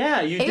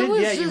 yeah, you did.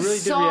 Yeah, you really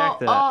did react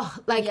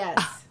to that.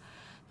 Yes.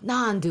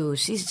 Nandu,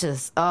 she's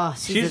just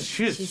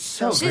she's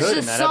so good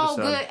in that so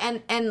episode.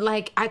 Good, and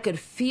like I could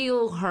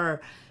feel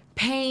her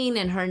pain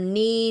and her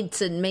need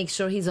to make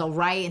sure he's all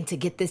right and to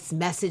get this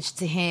message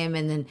to him.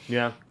 And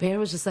then Bear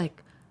was just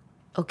like,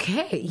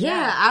 okay,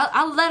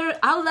 I'll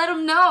let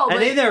him know.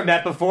 And they never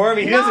met before. I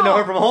mean, he doesn't know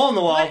her from a hole in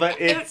the wall,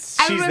 but I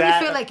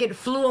really feel like it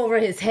flew over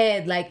his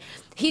head. Like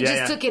he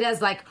just took it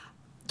as like,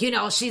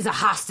 she's a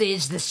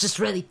hostage that's just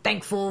really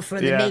thankful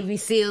for the Navy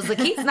SEALs. Like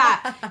he's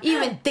not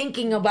even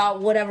thinking about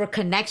whatever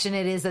connection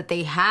it is that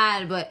they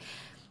had, but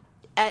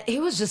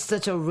it was just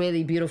such a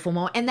really beautiful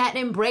moment. And that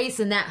embrace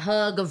and that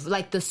hug of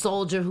like the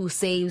soldier who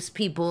saves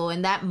people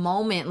and that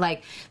moment,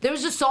 like there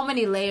was just so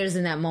many layers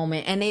in that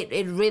moment. And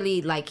it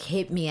really like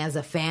hit me as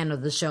a fan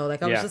of the show.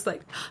 Like I was just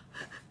like,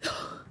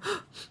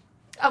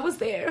 I was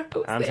there.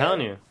 I'm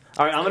telling you.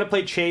 All right, I'm going to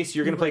play Chase.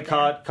 You're going to play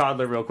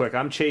Coddler real quick.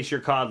 I'm Chase, you're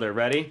Coddler.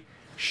 Ready?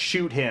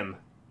 Shoot him.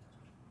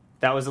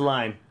 That was the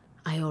line.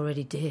 I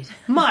already did.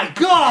 My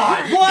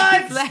God!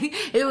 What?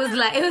 It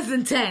was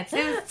intense.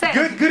 It was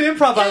intense. Good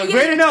improv.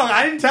 Way to know.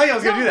 I didn't tell you I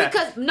was going to do that.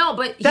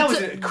 That was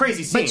a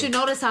crazy scene. But you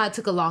notice how I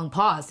took a long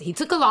pause. He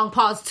took a long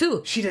pause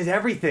too. She did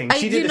everything.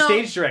 She did the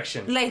stage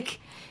direction. Like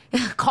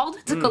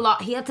Calder took a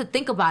lot. He had to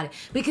think about it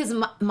because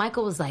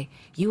Michael was like,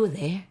 "You were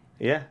there."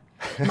 Yeah.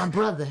 My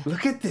brother.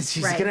 Look at this.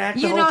 She's going to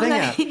act the whole thing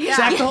out. She's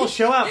act the whole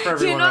show out for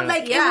everyone.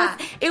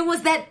 It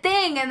was that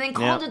thing, and then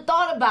Calder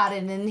thought about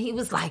it, and he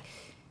was like.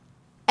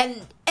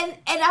 And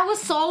I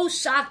was so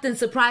shocked and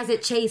surprised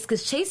at Chase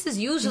because Chase is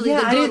usually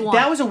the good one.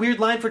 That was a weird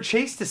line for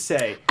Chase to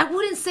say. I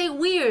wouldn't say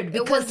weird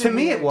because to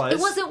me it was. It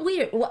wasn't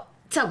weird.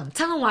 Tell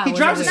him why. He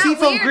drives a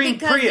seafoam green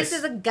Prius. This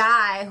is a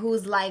guy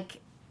who's like,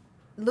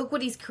 look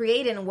what he's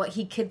created and what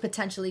he could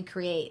potentially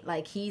create.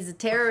 Like he's a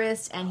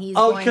terrorist and he's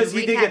going to because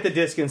he did get the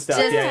disc and stuff.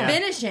 Just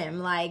finish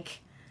him,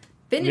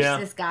 finish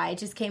this guy. It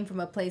just came from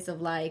a place of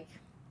like.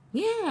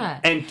 Yeah.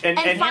 And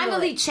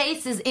finally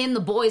Chase is in the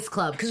boys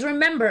club. Because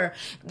remember,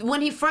 when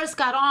he first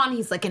got on,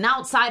 he's like an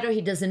outsider.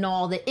 He doesn't know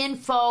all the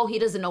info. He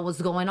doesn't know what's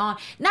going on.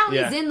 Now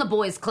he's in the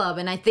boys club.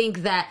 And I think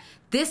that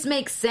this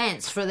makes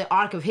sense for the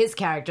arc of his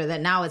character. That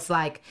now it's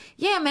like,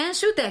 yeah, man,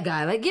 shoot that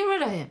guy. Like, get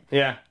rid of him.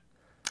 Yeah.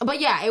 But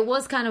yeah, it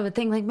was kind of a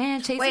thing like,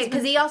 man, Chase. Wait,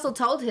 because he also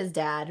told his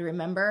dad,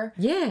 remember?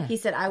 Yeah. He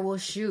said, I will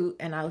shoot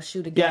and I'll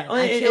shoot again. Yeah,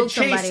 I killed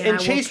somebody and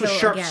Chase was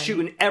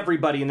sharpshooting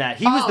everybody in that.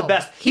 He was the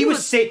best.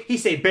 He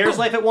saved Bear's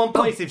life at one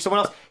point. He saved someone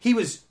else. He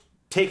was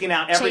taking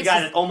out every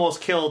guy that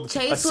almost killed a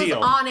SEAL. Chase was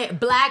on it.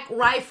 Black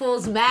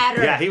rifles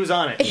matter. Yeah, he was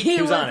on it.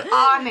 He was on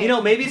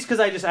it. Maybe it's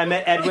because I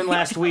met Edwin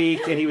last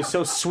week and he was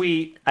so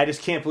sweet. I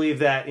just can't believe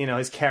that,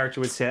 his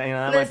character would say,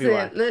 that might be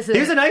why. Listen.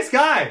 He was a nice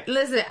guy.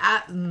 Listen,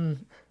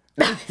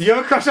 You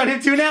have a crush on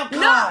him too now?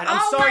 God,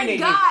 I'm sorry,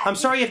 Nadine. God. I'm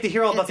sorry you have to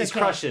hear all about these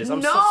crushes.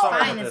 I'm so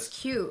sorry about this.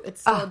 It's cute.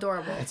 It's so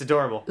adorable. It's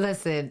adorable.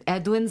 Listen,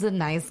 Edwin's a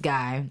nice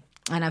guy.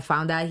 And I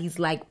found out he's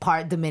like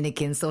part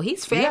Dominican, so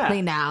he's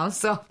family now.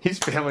 So he's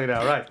family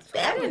now, right?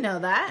 I didn't know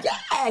that.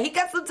 Yeah, he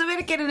got some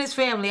Dominican in his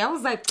family. I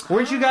was like,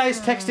 weren't you guys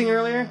texting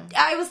earlier?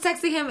 I was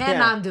texting him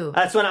and Nandu.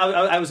 That's when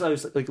I was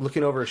like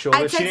looking over her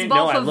shoulder. She didn't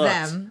know I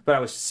looked, but I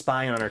was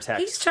spying on her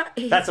text.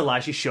 That's a lie.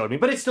 She showed me,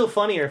 but it's still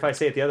funnier if I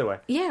say it the other way.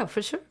 Yeah,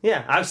 for sure.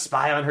 Yeah, I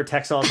spy on her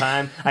texts all the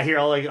time.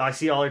 I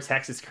see all her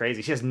texts. It's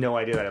crazy. She has no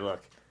idea that I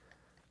look.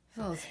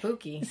 Oh,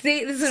 spooky.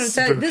 See, this is what I'm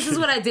telling you. This is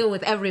what I deal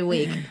with every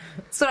week.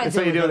 That's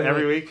what you deal with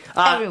every week?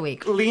 Every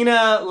week.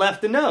 Lena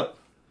left a note.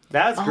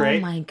 That's great.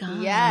 Oh, my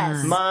God.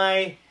 Yes.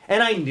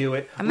 And I knew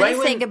it. I'm going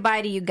to say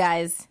goodbye to you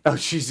guys. Oh,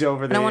 she's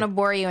over there. I don't want to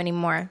bore you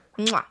anymore.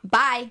 Mwah.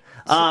 Bye.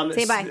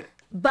 Say bye.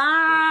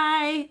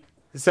 Bye.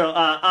 So,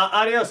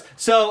 adios.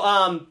 So,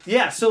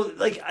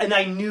 and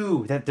I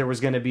knew that there was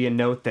going to be a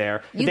note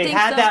there. They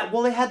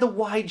had the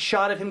wide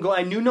shot of him going.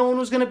 I knew no one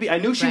was going to be. I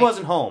knew she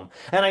wasn't home.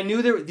 And I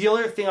knew the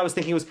other thing I was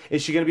thinking was,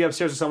 is she going to be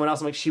upstairs with someone else?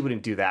 I'm like, she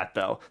wouldn't do that,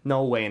 though.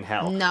 No way in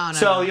hell. No.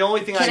 So, the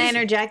only thing Can I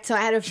interject? So, I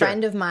had a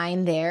friend of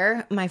mine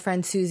there. My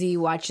friend Susie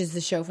watches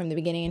the show from the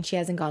beginning, and she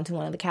hasn't gone to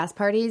one of the cast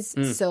parties.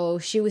 So,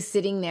 she was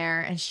sitting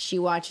there, and she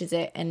watches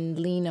it, and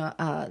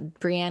Lena,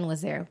 Brienne was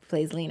there, who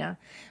plays Lena.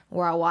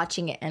 We're all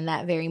watching it, and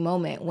that very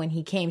moment when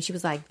he came, she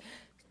was like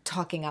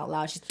talking out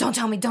loud. She's, don't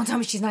tell me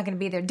she's not going to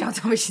be there. Don't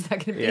tell me she's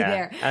not going to be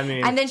there. I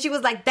mean, and then she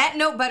was like, that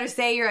note better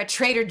say you're at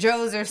Trader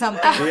Joe's or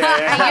something, and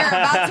you're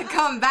about to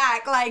come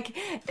back. Like,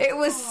 it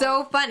was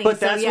so funny. But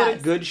that's what a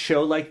good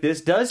show like this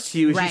does to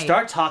you, is you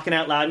start talking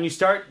out loud, and you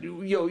start,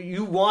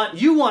 you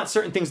want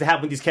certain things to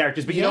happen with these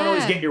characters, but you don't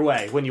always get your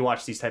way when you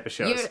watch these type of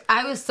shows.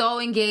 I was so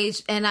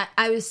engaged, and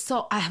I was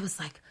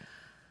like,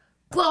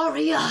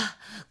 Gloria.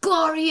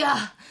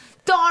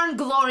 Darn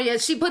Gloria.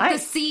 She put the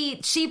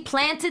seed. She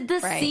planted the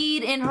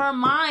seed in her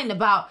mind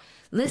about,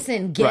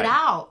 listen, get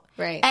out.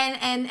 Right.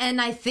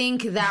 And I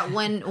think that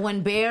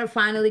when Bear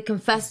finally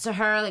confessed to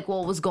her like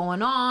what was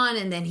going on,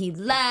 and then he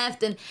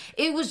left, and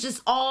it was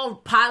just all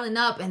piling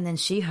up, and then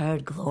she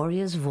heard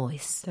Gloria's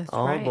voice.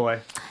 Oh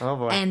boy.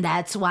 And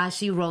that's why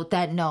she wrote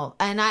that note.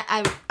 And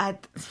I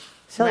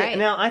Sally,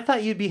 now, I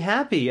thought you'd be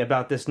happy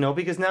about this note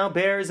because now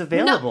Bear is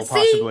available,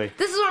 possibly. See,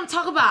 this is what I'm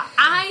talking about.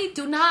 I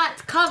do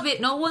not covet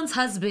no one's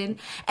husband,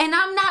 and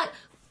I'm not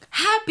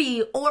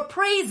happy or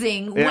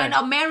praising when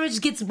a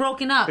marriage gets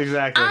broken up.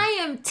 Exactly. I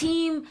am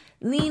team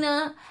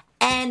Lena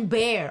and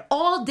Bear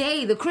all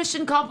day. The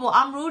Christian couple,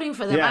 I'm rooting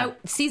for them. Yeah.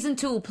 Season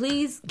 2,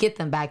 please get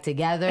them back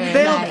together.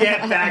 They'll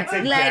get back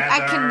together. Like,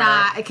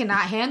 I cannot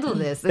handle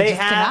this. They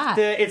have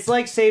to. It's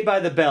like Saved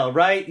by the Bell,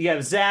 right? You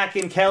have Zach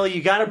and Kelly.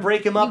 You got to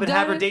break them up and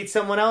have her date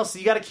someone else.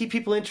 You got to keep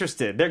people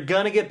interested. They're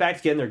gonna get back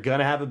together. They're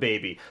gonna have a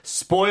baby.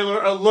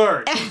 Spoiler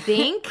alert. You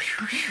think?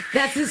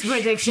 That's his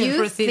prediction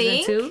for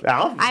season 2.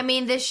 I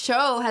mean, this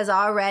show has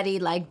already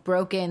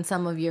broken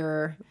some of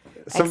your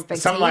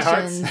expectations. Some of my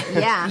hearts.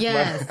 Yeah.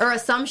 Yes. Or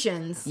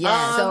assumptions.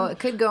 Yeah. So it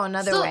could go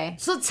another way.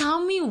 So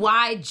tell me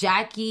why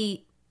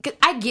Jackie...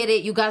 I get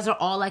it. You guys are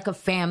all like a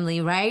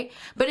family, right?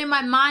 But in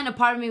my mind, a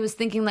part of me was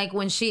thinking like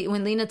when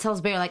Lena tells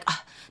Bear like,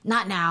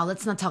 not now.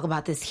 Let's not talk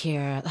about this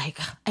here. Like,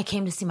 I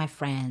came to see my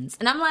friends.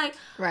 And I'm like,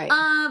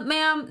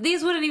 ma'am,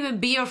 these wouldn't even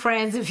be your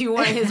friends if you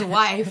weren't his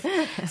wife.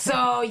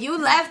 So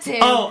you left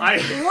him.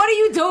 What are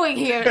you doing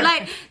here?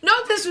 Like, no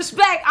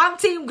disrespect. I'm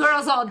team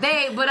girls all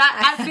day, but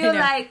I feel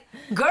like,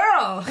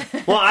 girl.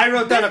 Well, I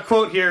wrote down a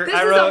quote here. This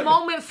is a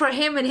moment for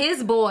him and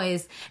his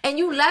boys. And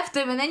you left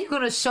him, and then you're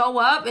going to show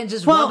up and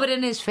just rub it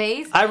in his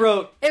face? I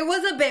wrote... It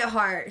was a bit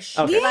harsh.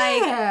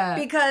 Okay.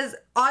 Because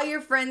all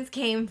your friends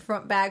came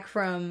back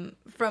from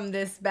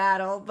this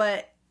battle,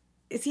 but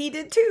he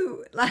did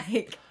too.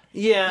 Like...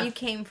 Yeah. You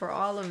came for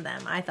all of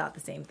them. I thought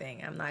the same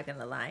thing. I'm not going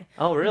to lie.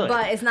 Oh, really?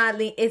 But it's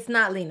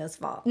not Lena's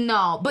fault.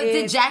 No. But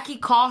did Jackie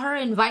call her,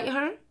 invite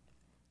her?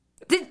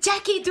 Did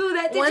Jackie do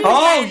that?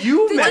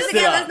 You messed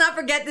it up. Let's not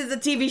forget this is a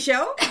TV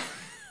show.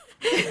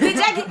 Did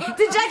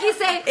Jackie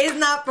say it's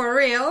not for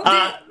real?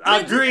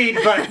 Agreed,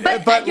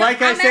 but like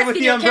I said with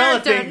the umbrella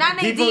thing,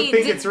 people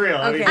think it's real.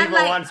 I mean, people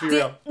want it to be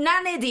real.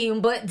 Not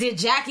Nadine, but did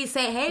Jackie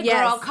say, "Hey,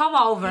 girl, come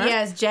over"?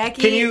 Yes,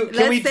 Jackie.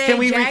 Can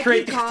we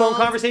recreate the phone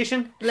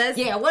conversation? What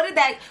did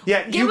that?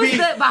 Yeah, give us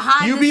the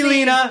behind. You be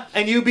Lena,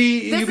 and you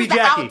be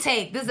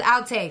Jackie. This is the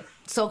outtake.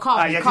 So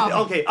call me.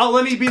 Okay. Oh,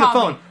 let me be the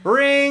phone.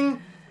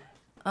 Ring.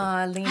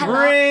 Lena.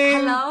 Ring.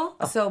 Hello.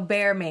 So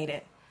Bear made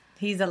it.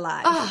 He's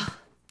alive.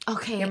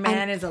 Okay. Your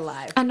man is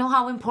alive. I know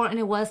how important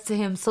it was to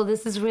him, so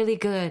this is really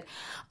good.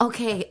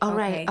 Okay, all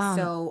right.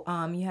 So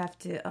you have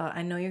to,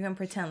 I know you're going to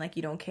pretend like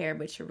you don't care,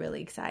 but you're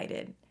really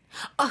excited.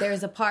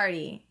 There's a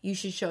party. You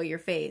should show your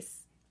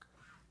face.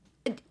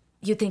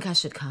 You think I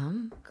should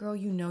come? Girl,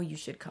 you know you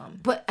should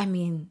come. But, I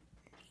mean,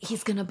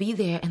 he's going to be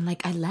there, and,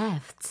 I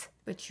left.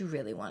 But you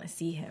really want to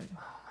see him.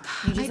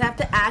 You just have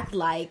to act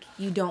like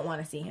you don't want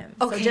to see him.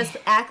 Okay. So just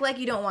act like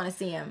you don't want to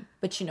see him,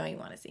 but you know you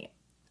want to see him.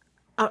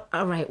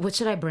 All right, what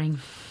should I bring?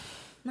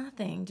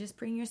 Nothing. Just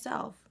bring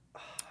yourself.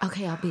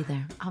 Okay, I'll be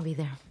there.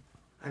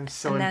 I'm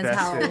so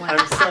invested.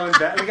 I'm so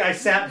invested. I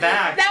sat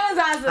back. That was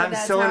awesome. I'm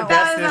so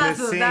invested in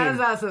this scene. That was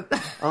awesome.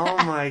 Oh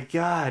my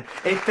God.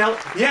 It felt,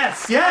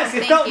 yes,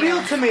 it felt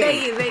real to me.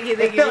 Thank you.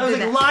 It was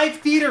like live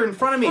theater in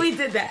front of me. We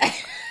did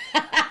that.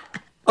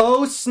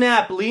 Oh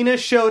snap, Lena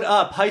showed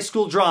up. High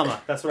school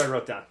drama. That's what I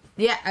wrote down.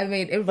 Yeah, I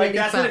mean, it really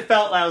that's felt... what it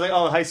felt like. I was like,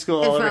 oh, high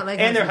school. all over. felt like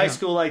and they're high high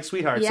school. school like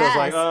sweethearts. Yes, so it's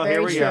like, oh,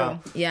 here we go.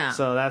 Yeah.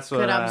 So that's what.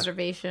 Good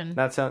observation.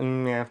 That's how,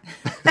 yeah.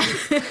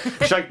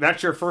 She's like,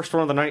 that's your first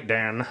one of the night,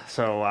 Dan.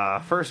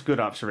 So first good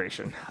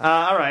observation.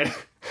 All right.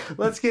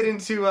 Let's get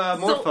into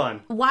more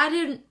fun. Why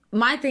did...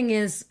 My thing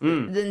is,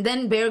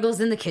 then Bear goes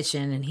in the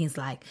kitchen and he's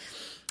like,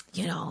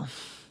 you know,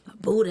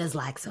 Buddha's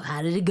like, so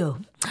how did it go?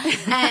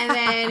 And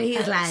then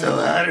he's like, so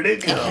how did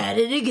it go? How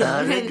did it go?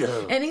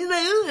 And he's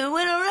like, ooh, it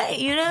went all right,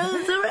 you know,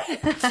 it's all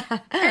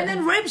right. And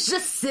then Rip's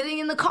just sitting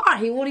in the car.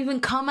 He won't even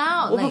come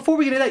out. Well, before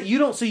we get into that, you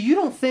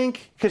don't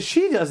think, because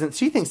she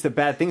thinks that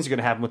bad things are going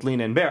to happen with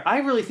Lena and Bear. I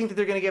really think that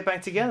they're going to get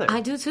back together.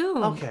 I do too.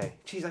 Okay.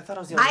 Jeez, I thought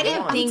I was the only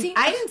one.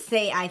 I didn't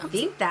say I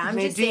think that. I'm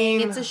just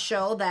saying it's a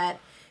show that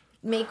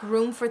make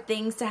room for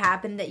things to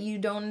happen that you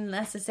don't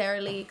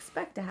necessarily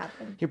expect to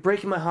happen. You're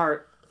breaking my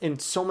heart in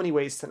so many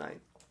ways tonight.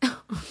 All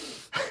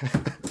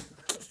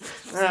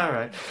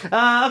right.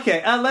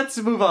 Okay, let's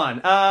move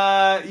on.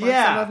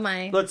 Yeah. Some of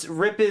my... Let's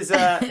rip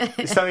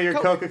some of your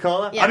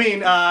Coca-Cola. Yeah. I mean,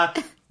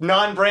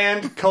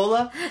 non-brand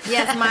cola.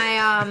 Yes,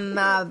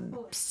 my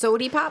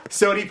Sody Pop.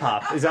 Sody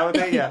Pop. Is that what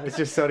they... Yeah, it's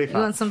just Sody Pop.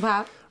 You want some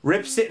pop?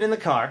 Rip's sitting in the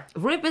car.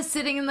 Rip is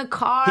sitting in the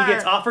car. He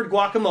gets offered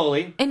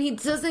guacamole. And he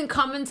doesn't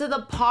come into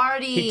the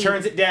party. He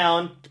turns it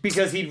down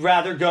because he'd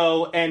rather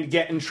go and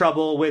get in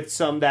trouble with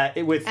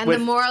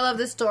the moral of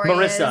the story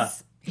Marissa.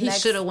 is... He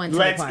should have went to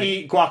the party. Let's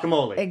eat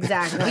guacamole.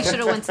 Exactly. He should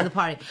have went to the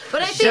party.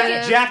 But I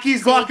think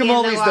Jackie's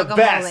guacamole is the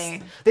best.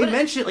 They But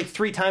mentioned it like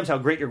 3 times how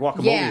great your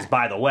guacamole is,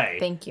 by the way.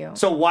 Thank you.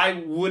 So why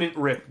wouldn't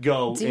Rip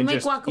go Do you and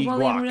make just eat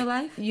guacamole guac? in real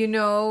life? You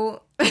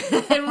know...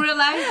 In real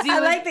life? I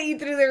like that you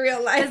threw the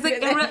real life.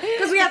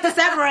 Because we have to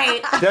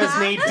separate. Does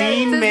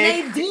Nadine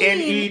make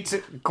and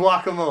eat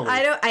guacamole?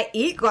 I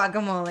eat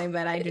guacamole,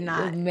 but I do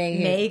not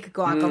make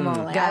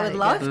guacamole. I would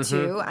love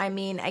to. I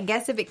mean, I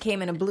guess if it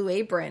came in a Blue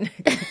Apron,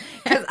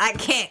 because I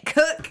can't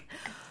cook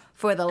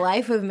for the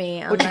life of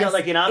me. What you got,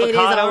 like an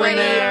avocado in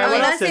there? What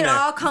Unless else in it there?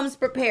 all comes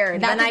prepared.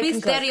 Not then to I be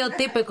can cook.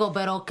 stereotypical,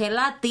 pero que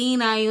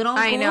Latina, you don't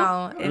I cook?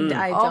 know. And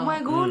I don't. Oh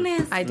my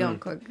goodness. I don't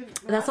cook.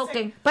 That's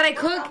okay. But I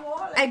cook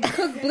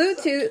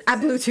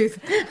Bluetooth.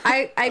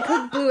 I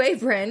cook Blue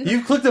Apron.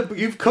 You've cooked a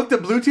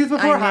Bluetooth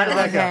before? How did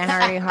that go?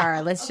 Harry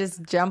Har. Let's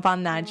just jump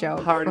on that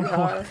joke.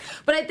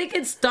 But I think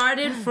it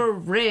started for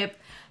Rip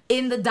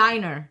in the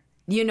diner.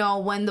 You know,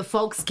 when the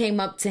folks came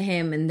up to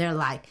him and they're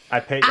like, I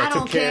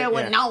don't care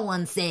what no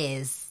one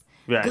says.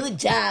 Right. Good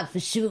job for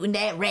shooting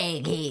that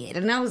raghead.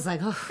 And I was like,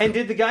 oh. And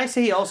did the guy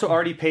say he also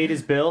already paid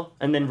his bill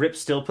and then Rip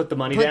still put the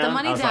money down?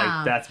 I was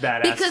like, that's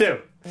badass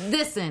too.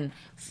 Listen,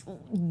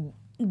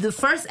 the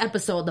first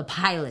episode, the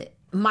pilot,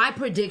 my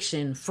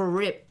prediction for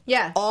Rip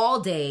all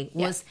day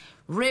was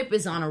Rip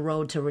is on a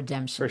road to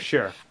redemption. For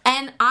sure.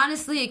 And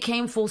honestly, it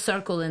came full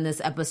circle in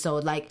this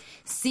episode. Like,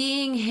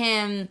 seeing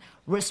him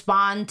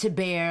respond to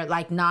Bear,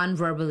 like,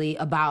 non-verbally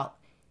about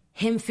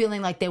him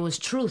feeling like there was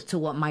truth to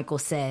what Michael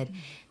said.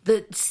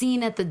 The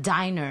scene at the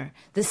diner,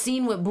 the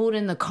scene with Buddha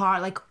in the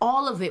car, like,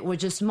 all of it were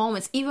just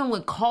moments. Even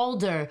with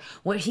Calder,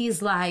 where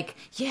he's like,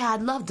 yeah,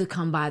 I'd love to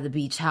come by the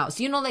beach house.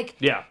 You know, like,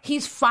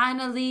 he's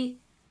finally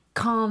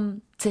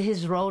come to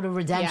his road of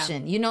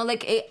redemption. You know,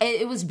 like,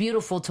 it was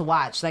beautiful to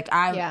watch. Like,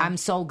 I'm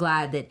so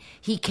glad that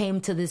he came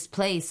to this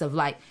place of,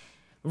 like,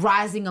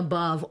 rising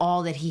above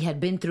all that he had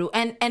been through.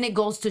 And it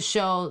goes to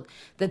show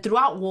that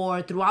throughout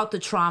war, throughout the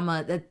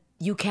trauma, that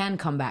you can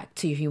come back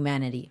to your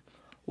humanity.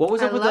 What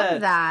was up with that? I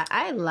love that.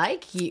 I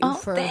like you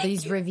for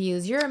these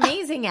reviews. You're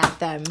amazing at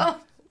them.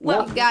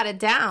 Well, you got it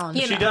down.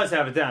 She does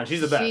have it down.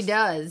 She's the best. She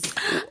does.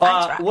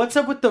 What's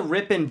up with the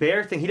Rip and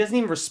Bear thing? He doesn't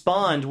even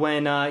respond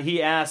when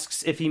he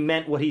asks if he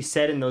meant what he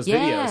said in those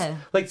videos.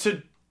 Like,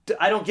 so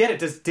I don't get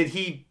it. Did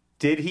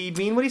he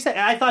mean what he said?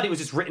 I thought it was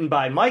just written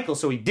by Michael,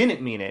 so he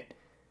didn't mean it.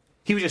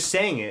 He was just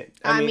saying it.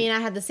 I mean, I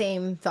had the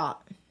same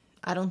thought.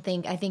 I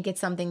think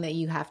it's something that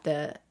you have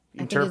to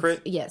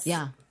interpret. Yes.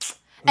 Yeah.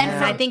 And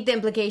I think the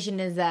implication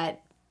is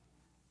that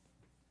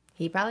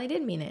he probably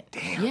did mean it.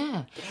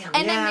 Damn.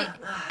 Yeah.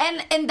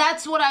 And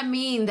that's what I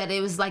mean, that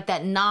it was like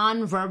that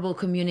non-verbal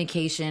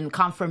communication,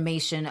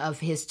 confirmation of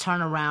his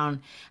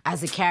turnaround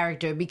as a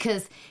character.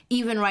 Because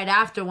even right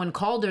after, when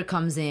Calder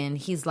comes in,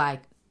 he's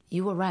like,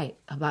 you were right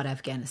about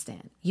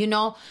Afghanistan. You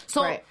know?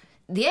 So... Right.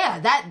 Yeah,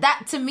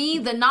 that to me,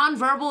 the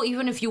nonverbal,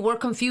 even if you were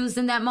confused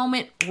in that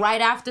moment,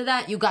 right after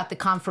that, you got the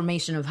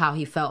confirmation of how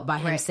he felt by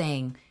him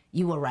saying,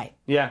 you were right.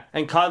 Yeah,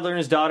 and Codler and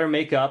his daughter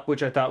make up,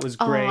 which I thought was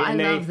great. I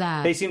love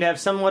that. They seem to have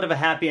somewhat of a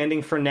happy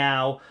ending for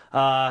now.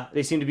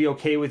 They seem to be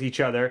okay with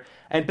each other.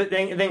 But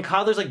then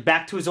Codler's like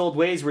back to his old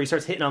ways where he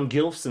starts hitting on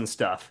gilfs and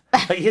stuff.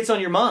 Like he hits on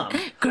your mom.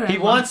 He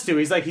wants to.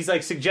 He's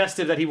like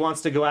suggestive that he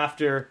wants to go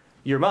after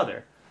your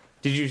mother.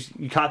 Did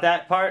you caught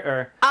that part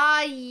or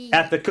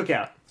at the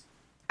cookout?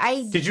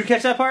 Did you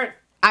catch that part?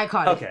 I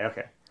caught it.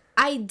 Okay.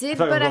 I did,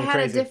 but I had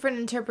a different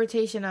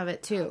interpretation of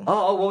it too.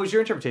 Oh, what was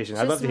your interpretation?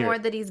 I'd love to hear. Just more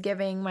that he's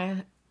giving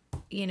Ricky.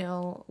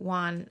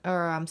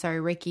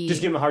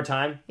 Just give him a hard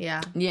time?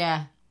 Yeah.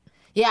 Yeah.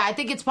 Yeah, I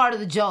think it's part of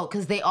the joke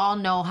because they all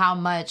know how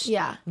much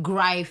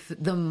grife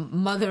the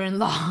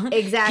mother-in-law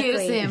exactly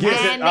gives him.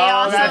 And they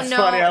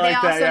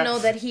also know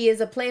that he is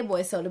a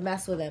playboy, so to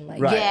mess with him,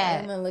 like,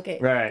 I'm gonna look at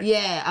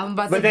yeah, I'm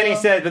about but to.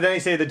 But then he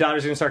said the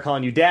daughter's gonna start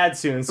calling you dad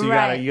soon, so you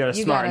gotta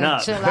smarten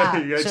up. Chill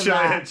out. You gotta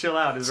chill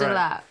out. Chill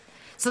out.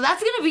 So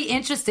that's gonna be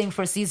interesting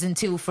for season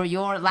 2 for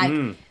your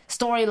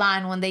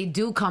storyline when they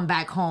do come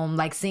back home,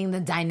 like seeing the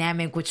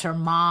dynamic with your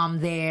mom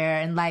there,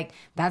 and like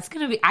that's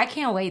gonna be. I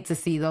can't wait to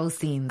see those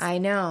scenes. I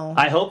know.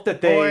 I hope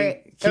that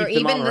they keep or them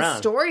even all the around.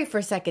 story for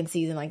second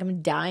season. Like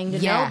I'm dying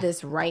to know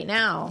this right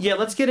now. Yeah,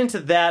 let's get into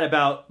that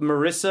about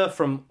Marissa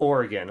from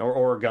Oregon or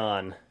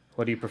Oregon.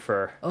 What do you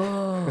prefer?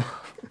 Oh,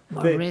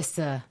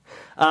 Marissa.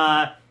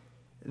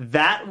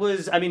 That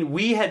was. I mean,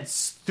 we had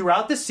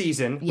throughout the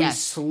season. We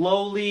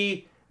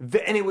slowly.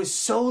 And it was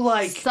so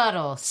like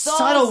subtle,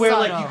 where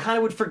like you kind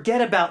of would forget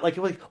about like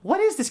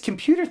what is this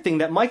computer thing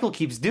that Michael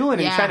keeps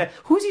doing and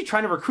who's he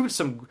trying to recruit,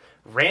 some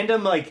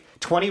random like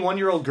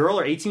 21-year-old girl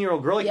or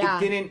 18-year-old girl?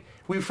 Like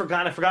we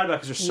forgot about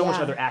because there's so much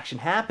other action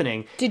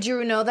happening. Did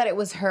you know that it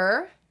was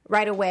her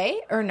right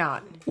away or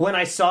not? When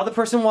I saw the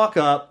person walk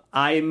up,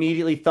 I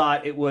immediately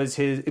thought it was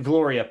his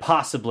Gloria,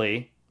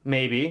 possibly,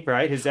 maybe,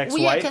 right, his ex-wife.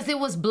 Well, yeah, because it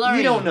was blurry.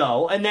 You don't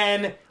know. And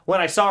then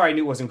when I saw her, I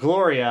knew it wasn't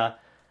Gloria.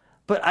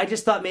 But I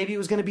just thought maybe it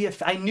was going to be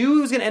I knew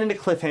it was going to end in a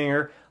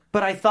cliffhanger,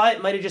 but I thought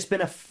it might have just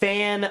been a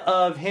fan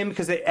of him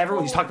because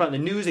everyone who's talked about it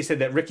in the news, they said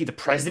that Ricky, the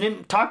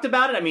president, talked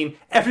about it. I mean,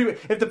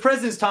 if the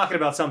president's talking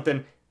about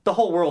something, the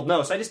whole world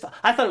knows. So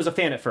I thought it was a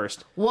fan at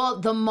first. Well,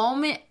 the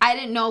moment, I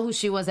didn't know who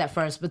she was at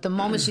first, but the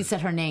moment she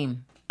said her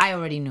name, I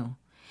already knew.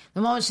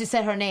 The moment she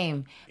said her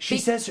name. She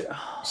says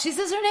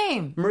her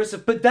name.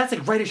 Marissa, but that's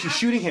like right as she's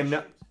shooting him.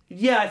 No,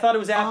 yeah, I thought it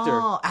was after.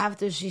 Oh,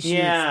 after she shoots.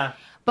 Yeah.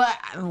 But,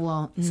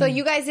 well... So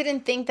you guys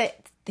didn't think that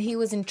he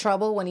was in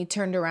trouble when he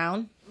turned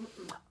around?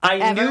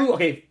 I knew...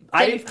 Okay.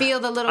 I didn't feel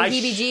the little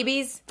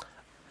heebie-jeebies? I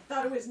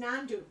thought it was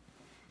Nandu.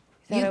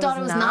 You thought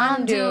it was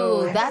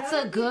Nandu. That's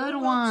a good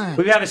one.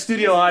 We have a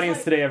studio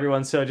audience today,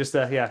 everyone, so just,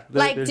 Did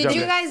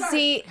you guys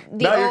see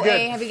the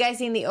OA? Have you guys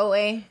seen the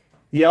OA?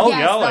 Yeah,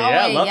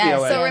 I love the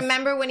OA. So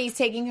remember when he's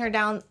taking her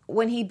down,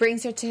 when he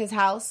brings her to his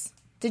house?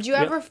 Did you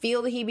ever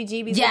feel the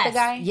heebie-jeebies with the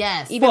guy?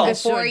 Yes. Even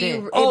before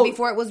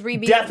before it was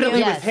revealed?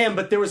 Definitely with him,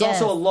 but there was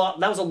also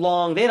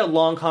they had a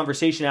long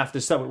conversation after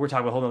the subway. We're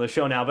talking about a whole other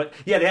show now, but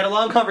yeah, they had a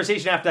long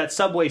conversation after that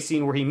subway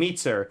scene where he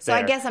meets her. So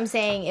I guess I'm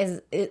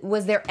saying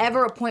was there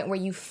ever a point where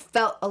you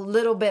felt a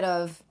little bit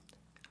of...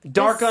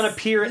 Dark on a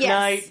pier at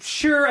night?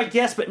 Sure, I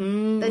guess, but not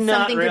really.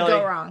 Something could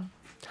go wrong.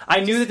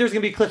 I knew that there was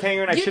going to be a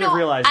cliffhanger, and I should have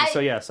realized it,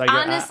 so yes.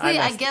 Honestly,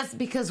 I guess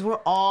because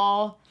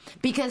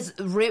because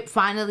Rip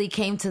finally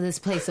came to this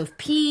place of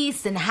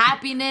peace and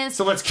happiness.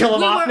 So let's kill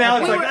him off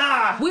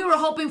now? We were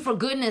hoping for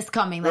goodness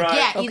coming.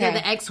 Like, either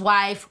the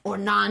ex-wife or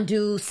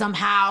Nandu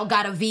somehow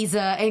got a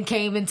visa and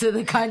came into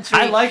the country.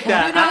 I like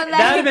that. That would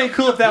have been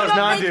cool if that was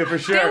Nandu, for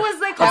sure. There was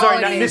like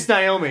Miss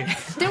Naomi.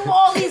 There were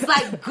all these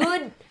like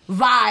good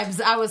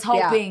vibes I was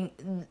hoping...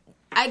 Yeah.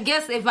 I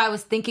guess if I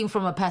was thinking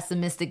from a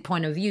pessimistic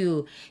point of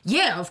view,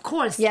 yeah, of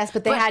course. Yes,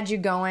 but they had you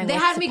going. They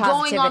had me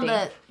going on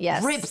the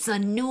Rip's a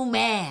new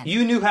man.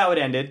 You knew how it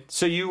ended,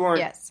 so you weren't.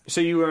 Yes.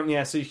 So you weren't.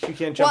 Yeah. So you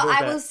can't jump. Well,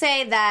 I will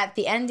say that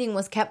the ending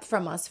was kept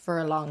from us for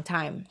a long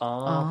time.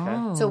 Oh,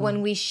 okay. So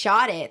when we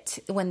shot it,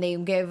 when they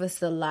gave us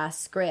the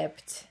last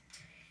script,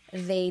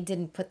 they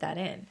didn't put that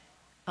in.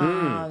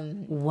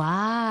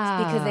 Wow.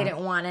 Because they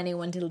didn't want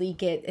anyone to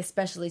leak it,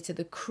 especially to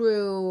the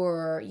crew,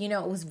 or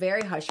it was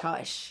very hush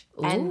hush.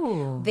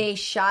 And they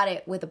shot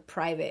it with a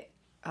closed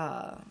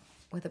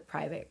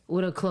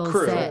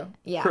crew. set.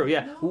 Yeah. Crew,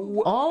 yeah.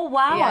 Oh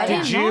wow. Yeah. I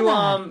didn't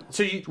know that.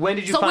 So when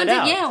did you find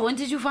out? When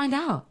did you find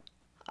out?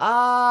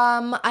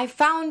 I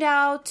found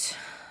out.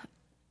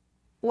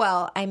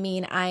 Well, I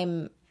mean,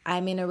 I'm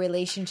in a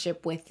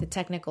relationship with the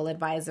technical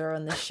advisor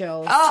on the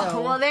show.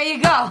 Oh, well, there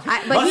you go.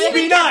 Must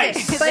be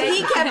nice. But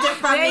he kept it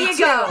from me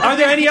too. Are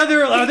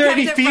there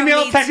any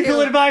female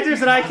technical advisors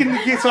that I can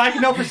get so I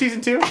can know for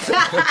season 2?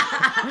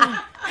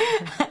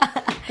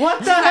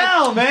 What the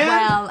hell, man?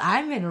 Well,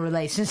 I'm in a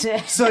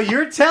relationship. So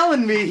you're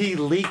telling me he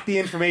leaked the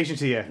information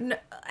to you? No,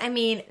 I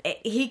mean,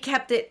 he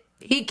kept it.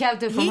 He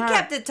kept it from her. He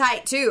kept it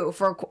tight too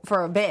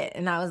for a bit,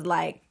 and I was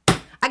like,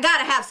 I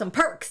gotta have some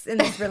perks in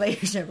this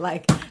relationship.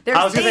 Like,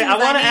 there's things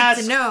I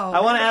need to know.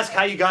 I want to ask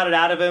how you got it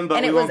out of him,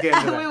 but we won't get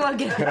into that. We won't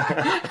get into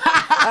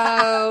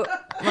that.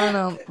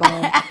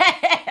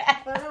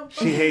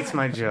 She hates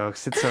my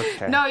jokes. It's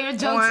okay. No, your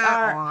jokes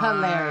are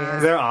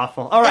hilarious. They're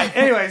awful. All right.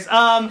 Anyways,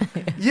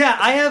 yeah,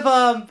 I have.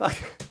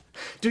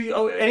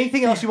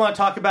 Anything else you want to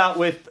talk about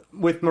with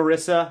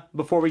Marissa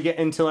before we get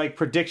into like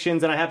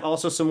predictions? And I have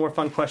also some more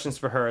fun questions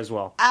for her as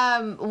well.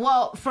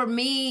 Well, for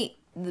me,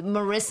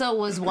 Marissa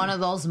was one of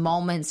those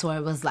moments where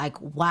it was like,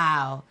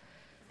 wow,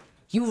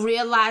 you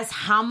realize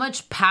how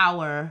much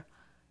power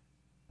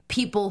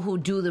people who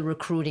do the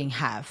recruiting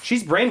have.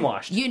 She's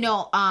brainwashed. You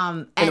know,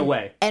 in a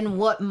way. And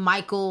what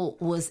Michael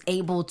was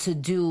able to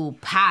do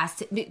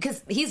past,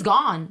 because he's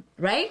gone,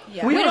 right?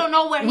 Yeah. We don't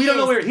know where he is. We don't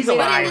know where he's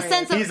alive. But in the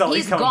sense of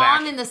he's coming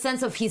gone back. in the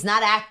sense of he's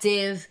not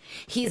active.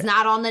 He's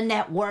not on the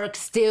network,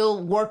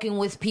 still working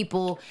with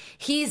people.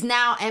 He's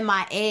now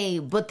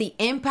MIA, but the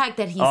impact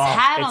that he's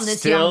had on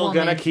this young woman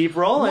gonna keep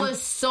rolling.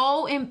 was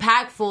so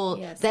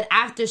impactful that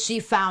after she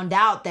found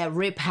out that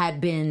Rip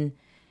had been,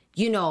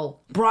 you know,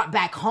 brought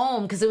back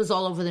home because it was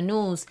all over the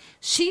news,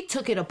 she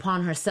took it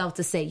upon herself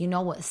to say, you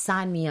know what,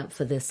 sign me up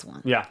for this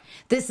one. Yeah.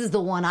 This is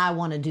the one I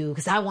want to do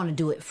because I want to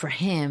do it for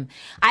him.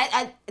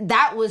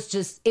 That was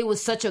just, it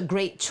was such a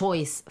great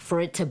choice for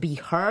it to be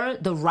her.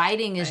 The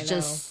writing is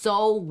just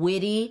so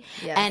witty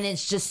and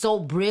it's just so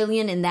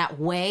brilliant in that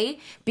way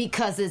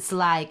because it's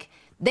like,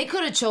 they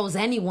could have chose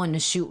anyone to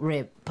shoot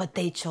Rip, but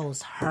they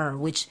chose her,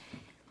 which...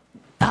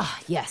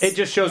 yes. It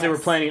just shows they were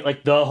planning it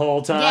like the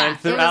whole time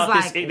throughout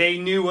this. They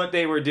knew what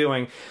they were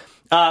doing.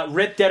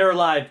 Rip, dead or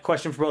alive?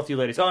 Question for both you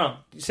ladies. Oh no,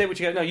 say what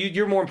you got. No,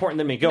 you're more important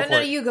than me. Go for it. No,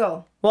 you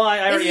go. Well, I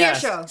already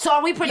asked. Your show. So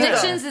are we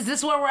predictions? Is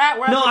this where we're at?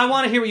 No, I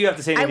want to hear what you have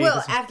to say. I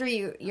will after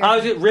you.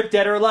 Rip,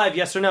 dead or alive?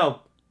 Yes or no?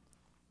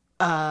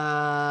 Dead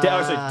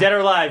or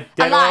alive?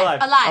 Dead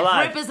alive, or alive?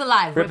 Alive. Rip is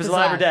alive. Rip is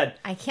alive or dead?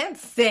 I can't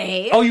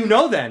say. Oh, you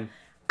know then.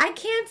 I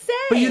can't say.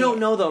 But you don't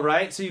know though,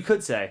 right? So you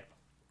could say.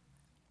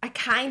 I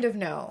kind of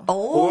know.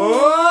 Oh,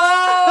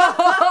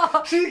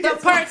 the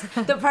perks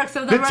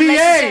of the TA.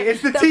 relationship.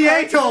 It's the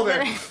TA told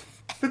her.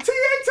 The TA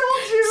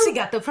told you. She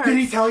got the perks. Did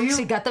he tell you?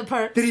 She got the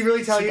perks. Did he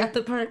really tell you? She got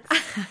the perks.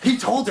 He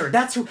told her.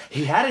 That's who.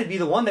 He had to be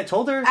the one that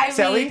told her.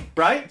 Sally,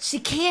 right? She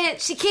can't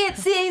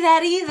say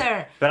that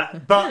either.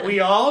 But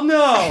we all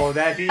know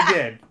that he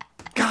did.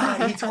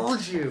 God, he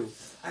told you.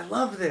 I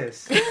love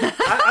this.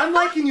 I'm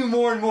liking you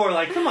more and more.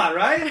 Like, come on,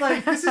 right?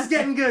 Like, this is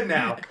getting good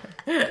now.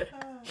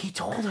 He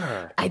told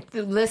her.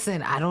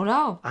 Listen, I don't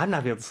know. I'm not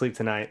gonna be able to sleep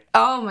tonight.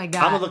 Oh my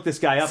God. I'm gonna look this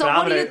guy up so and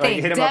I'm gonna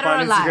think? hit him Dead up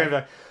on alive?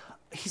 Instagram.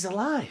 He's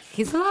alive.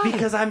 He's alive.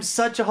 Because I'm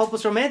such a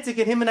hopeless romantic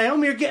and him and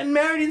Naomi are getting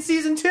married in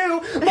season 2.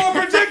 More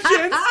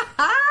predictions.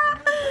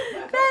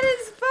 That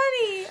is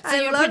funny.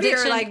 So I love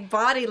your like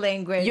body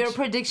language. Your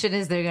prediction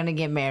is they're gonna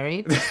get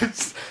married.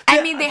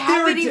 I mean, they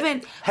haven't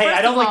even. Hey,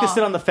 I don't like to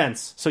sit on the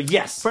fence. So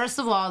yes. First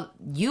of all,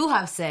 you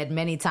have said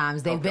many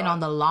times they've been on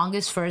the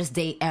longest first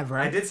date ever.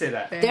 I did say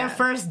that. Their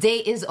first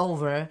date is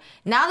over.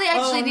 Now they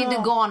actually need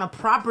to go on a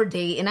proper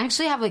date and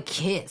actually have a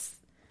kiss.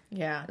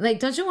 Yeah. Like,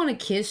 don't you want to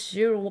kiss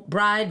your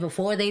bride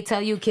before they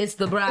tell you kiss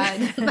the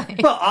bride?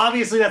 Well,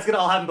 obviously that's gonna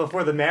all happen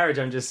before the marriage.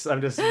 I'm just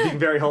being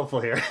very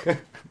hopeful here.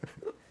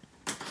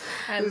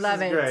 I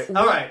love it. Great.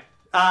 All right.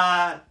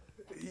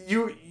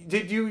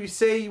 Did you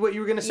say what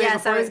you were gonna say?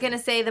 Yes, I was gonna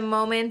say the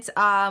moment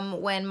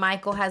when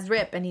Michael has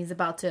Rip and he's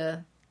about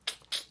to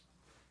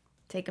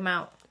take him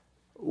out.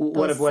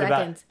 What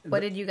about?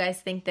 What did you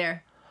guys think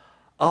there?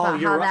 Oh,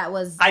 about you're how right. that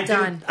was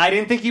done. I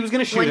didn't think he was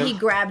going to shoot when him. he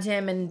grabbed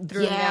him and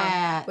threw him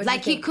down.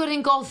 Like he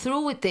couldn't go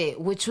through with it,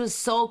 which was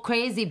so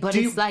crazy. But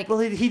well,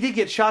 he did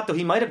get shot though.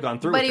 He might have gone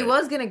through. But with he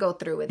was going to go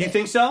through with it. You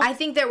think so? I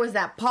think there was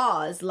that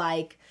pause,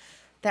 like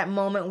that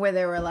moment where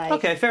they were like,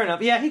 "Okay, fair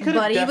enough." Yeah, he could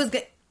have. But he was.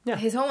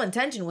 His whole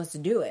intention was to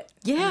do it.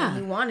 Yeah,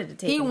 he wanted to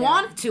take. He him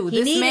wanted down.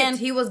 to.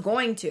 He was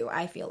going to.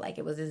 I feel like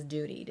it was his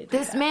duty to do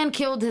This man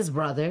killed his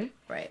brother.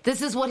 Right.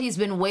 This is what he's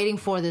been waiting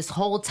for this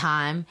whole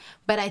time.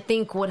 But I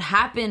think what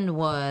happened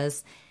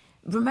was,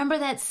 remember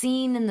that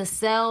scene in the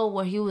cell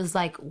where he was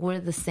like,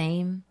 "We're the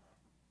same."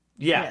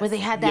 Yeah. Where they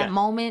had that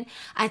moment.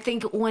 I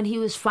think when he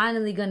was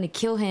finally going to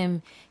kill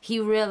him,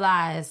 he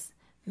realized,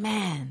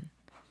 man,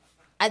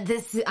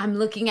 I'm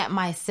looking at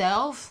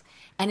myself.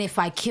 And if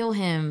I kill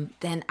him,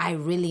 then I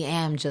really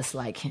am just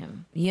like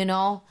him, you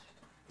know?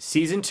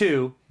 Season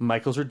 2,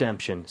 Michael's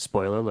redemption.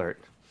 Spoiler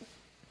alert.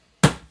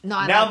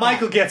 No, now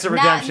Michael gets a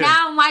redemption.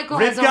 Now Michael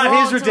Rip has a got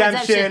road his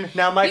redemption.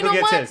 Now Michael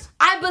gets his.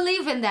 I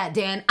believe in that,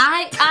 Dan.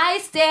 I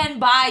stand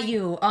by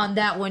you on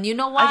that one. You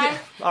know why?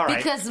 All right.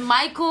 Because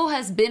Michael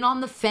has been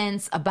on the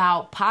fence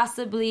about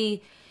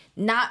possibly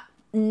not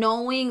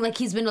knowing, like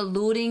he's been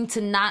alluding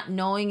to not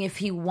knowing if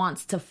he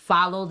wants to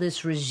follow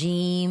this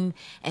regime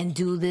and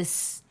do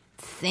this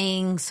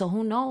thing. So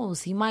who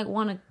knows? He might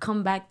want to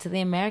come back to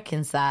the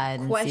American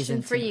side.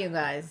 Question for you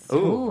guys.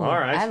 Ooh, all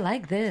right. I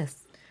like this.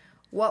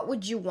 What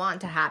would you want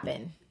to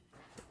happen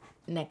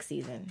next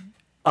season?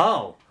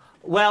 Oh,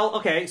 well,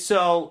 okay.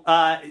 So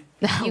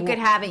you could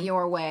have it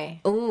your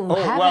way. Ooh,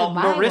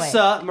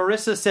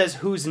 Marissa says,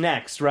 "Who's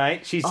next?"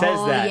 Right? She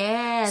says that.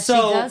 Yeah, so,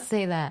 she does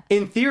say that.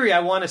 In theory, I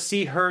want to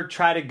see her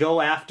try to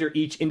go after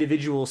each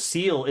individual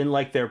SEAL in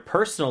like their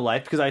personal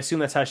life because I assume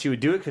that's how she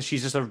would do it because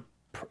she's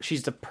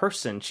a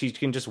person. She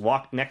can just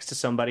walk next to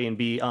somebody and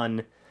be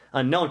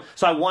unknown.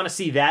 So I want to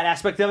see that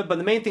aspect of it. But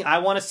the main thing I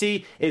want to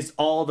see is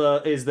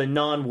the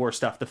non-war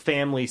stuff, the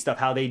family stuff,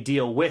 how they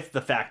deal with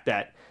the fact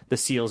that the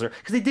SEALs are,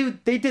 because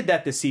they did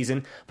that this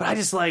season. But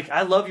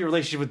I love your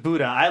relationship with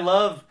Buddha. I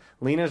love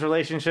Lena's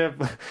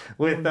relationship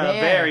with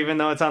Bear, even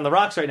though it's on the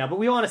rocks right now. But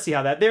we want to see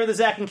how they're the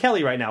Zach and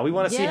Kelly right now. We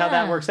want to see how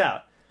that works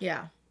out.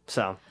 Yeah.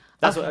 So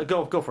that's what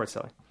go for it,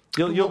 Sally.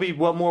 You'll be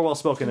more well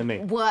spoken than me.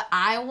 What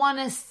I want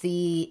to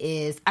see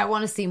is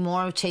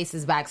more of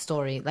Chase's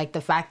backstory, like the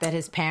fact that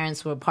his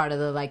parents were part of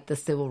the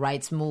civil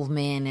rights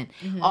movement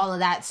and all of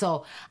that.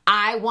 So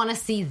I want to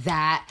see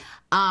that.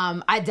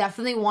 I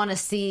definitely want to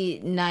see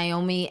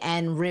Naomi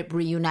and Rip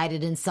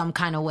reunited in some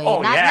kind of way,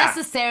 not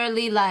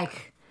necessarily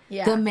like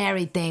the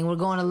married thing. We're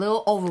going a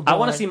little overboard. I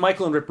want to see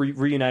Michael and Rip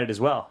reunited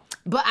as well.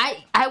 But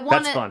I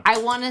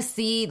want to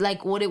see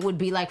like what it would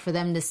be like for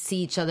them to see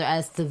each other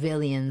as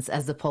civilians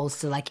as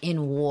opposed to like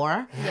in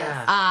war.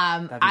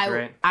 Yeah, that'd be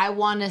great. I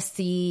want to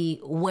see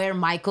where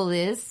Michael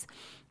is,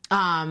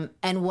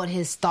 and what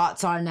his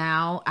thoughts are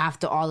now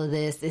after all of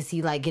this. Is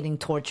he like getting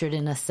tortured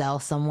in a cell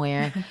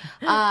somewhere?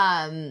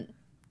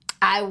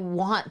 I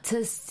want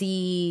to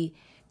see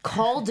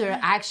Calder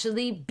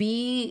actually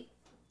be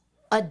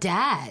a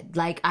dad.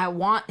 Like I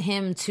want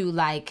him to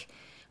like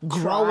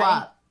grow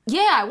up.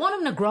 Yeah, I want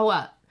him to grow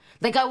up.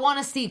 Like, I want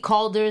to see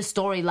Calder's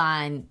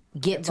storyline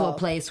get to a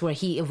place where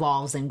he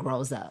evolves and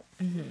grows up.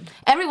 Mm-hmm.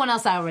 Everyone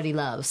else I already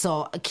love,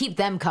 so keep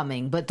them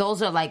coming. But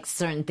those are, like,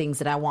 certain things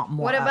that I want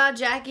more What about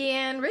Jackie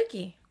and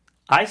Ricky?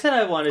 I said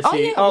I want to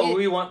see...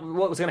 we want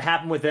what was going to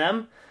happen with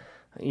them?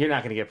 You're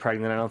not going to get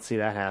pregnant. I don't see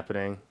that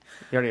happening.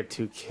 You already have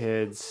 2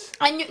 kids.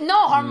 And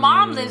her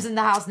mom lives in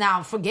the house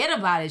now. Forget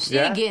about it. She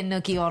ain't getting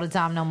nookie all the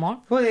time no more.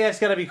 Well, they just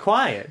got to be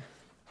quiet.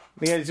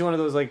 We got to do one of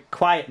those, like,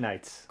 quiet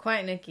nights.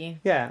 Quiet Nikki.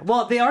 Yeah.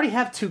 Well, they already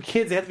have 2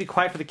 kids. They have to be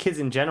quiet for the kids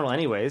in general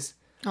anyways.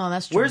 Oh,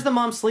 that's true. Where's the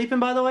mom sleeping,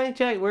 by the way,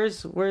 Jack?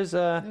 Where's We got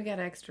an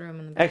extra room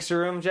in the back. Extra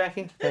room,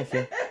 Jackie? Thank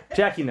you.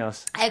 Jackie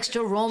knows.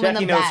 Extra room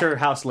Jackie in the back. Jackie knows her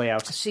house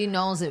layout. She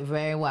knows it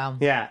very well.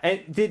 Yeah.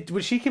 And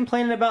was she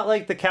complaining about,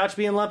 like, the couch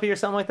being lumpy or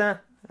something like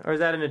that? Or is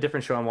that in a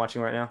different show I'm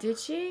watching right now? Did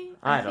she?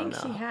 I don't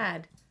think know. she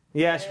had.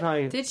 Yeah, she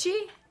probably... Did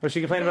she? Was she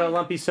complaining about a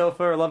lumpy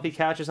sofa or a lumpy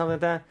couch or something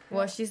like that?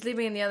 Well, she's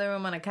sleeping in the other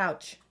room on a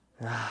couch.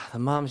 The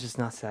mom's just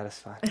not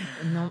satisfied.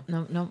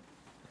 No.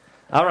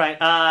 All right.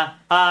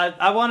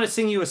 I want to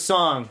sing you a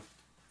song,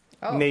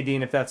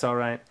 Nadine, if that's all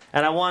right.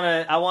 And I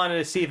want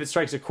to see if it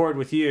strikes a chord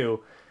with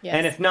you. Yes.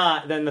 And if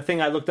not, then the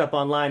thing I looked up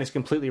online is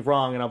completely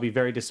wrong, and I'll be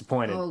very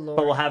disappointed. Oh, Lord.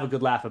 But we'll have a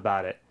good laugh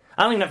about it.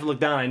 I don't even have to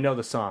look down. I know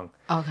the song.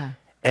 Okay.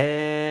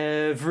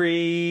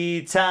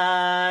 Every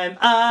time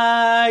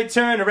I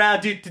turn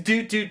around,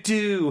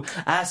 do,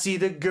 I see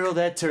the girl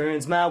that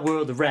turns my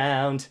world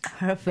around.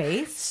 Her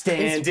face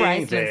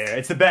standing there.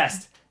 It's the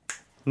best.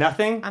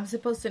 Nothing? I'm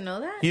supposed to know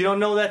that? You don't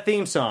know that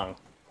theme song.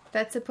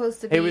 That's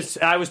supposed to be...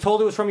 I was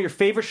told it was from your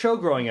favorite show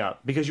growing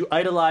up because you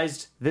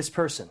idolized this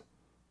person.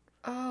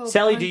 Oh,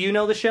 Sally, do you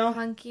know the show?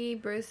 Punky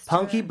Brewster.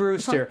 Punky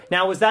Brewster.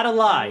 Now, was that a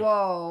lie?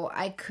 Whoa,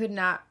 I could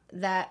not...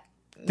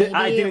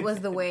 Maybe it was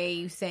the way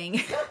you sang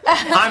it.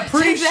 I'm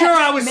pretty sure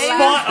I was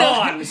spot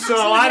on, so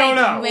I don't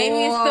know.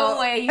 Maybe it's the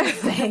way you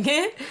sang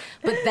it,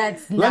 but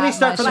that's not... Let me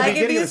start from the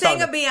beginning if you of the song.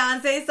 sang a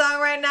Beyonce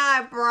song right now,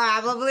 I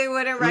probably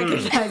wouldn't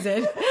recognize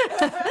it.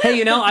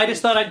 Hey, I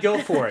just thought I'd go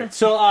for it.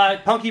 So,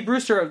 Punky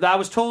Brewster, I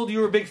was told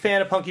you were a big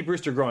fan of Punky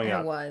Brewster growing up.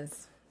 I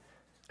was.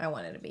 I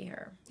wanted to be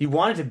her. You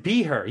wanted to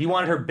be her? You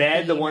wanted her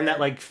bed, the one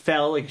that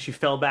fell, she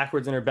fell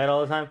backwards in her bed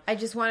all the time? I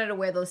just wanted to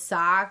wear those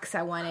socks.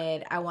 I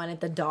wanted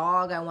the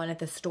dog. I wanted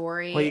the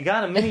story. Well, you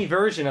got a mini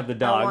version of the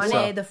dog. I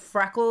wanted the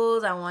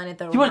freckles. I wanted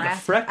the... You wanted the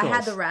freckles? I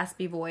had the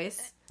raspy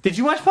voice. Did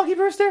you watch Punky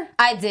Brewster?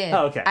 I did.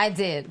 Oh, okay. I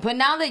did. But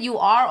now that you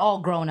are all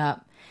grown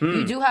up,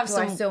 you do have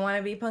some... Do I still want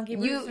to be Punky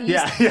Brewster?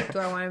 Yeah. Do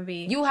I want to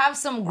be... You have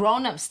some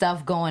grown-up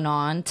stuff going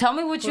on. Tell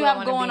me what you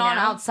have going on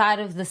outside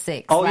of the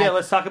 6. Oh, yeah,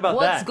 let's talk about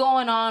that. What's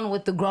going on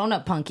with the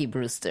grown-up Punky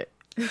Brewster?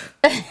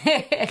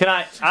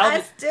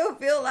 I still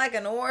feel like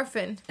an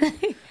orphan.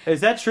 Is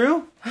that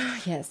true?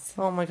 Yes.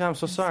 Oh, my God, I'm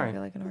so sorry. I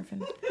feel like an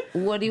orphan.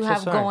 What do you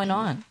have going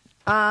on?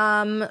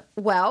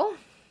 Well,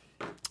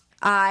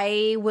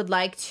 I would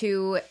like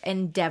to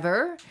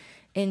endeavor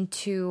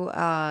into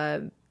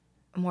a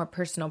more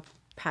personal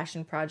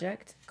passion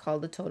project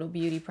called the Total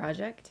Beauty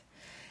Project,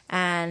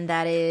 and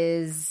that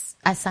is...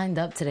 I signed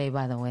up today,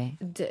 by the way.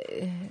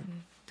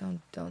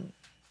 Don't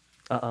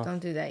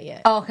do that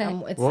yet. Oh, okay.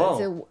 I'm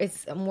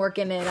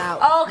working it out.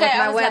 Oh, okay. With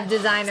my web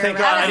designer. Thank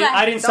God.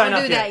 I didn't sign up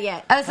yet. Don't do that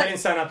yet. I didn't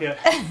sign up yet.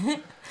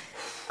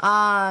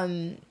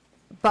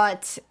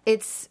 But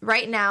it's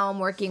right now I'm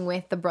working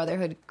with the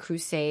Brotherhood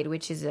Crusade,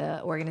 which is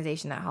an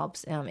organization that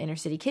helps inner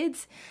city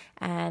kids,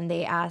 and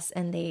they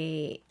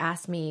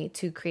asked me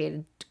to create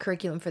a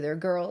curriculum for their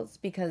girls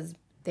because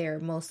they're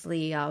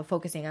mostly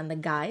focusing on the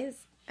guys.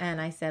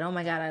 And I said, oh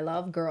my God, I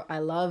love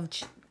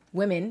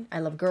women, I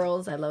love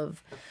girls, I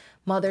love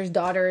mothers,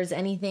 daughters,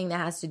 anything that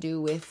has to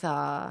do with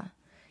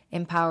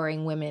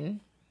empowering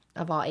women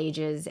of all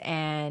ages,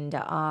 and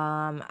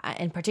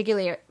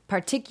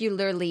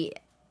particularly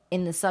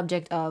in the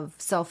subject of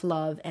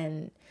self-love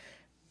and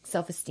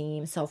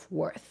self-esteem,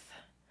 self-worth.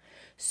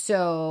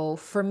 So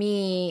for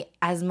me,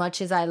 as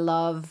much as I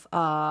love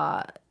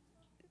all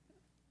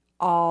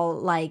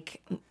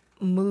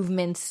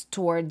movements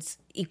towards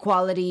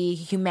equality,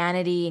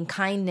 humanity, and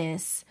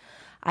kindness,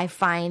 I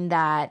find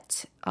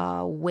that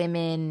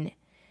women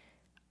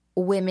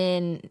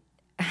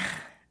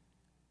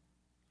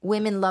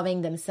women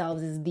loving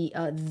themselves is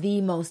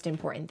the most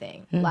important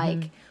thing.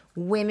 Like,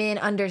 women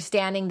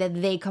understanding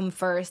that they come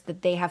first,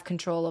 that they have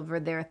control over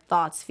their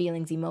thoughts,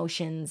 feelings,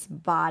 emotions,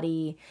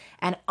 body,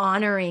 and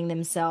honoring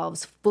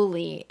themselves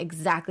fully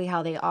exactly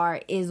how they are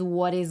is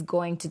what is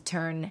going to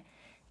turn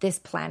this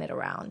planet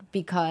around,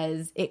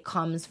 because it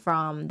comes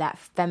from that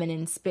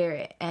feminine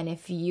spirit. And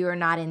if you're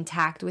not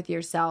intact with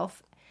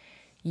yourself,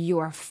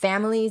 your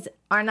families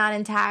are not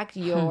intact,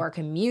 your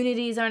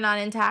communities are not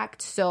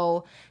intact.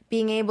 So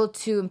being able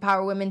to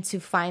empower women to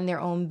find their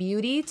own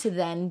beauty, to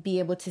then be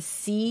able to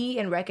see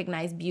and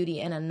recognize beauty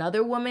in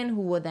another woman,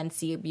 who will then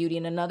see a beauty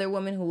in another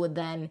woman, who would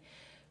then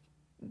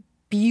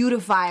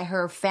beautify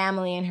her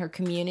family and her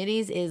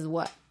communities, is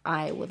what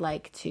I would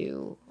like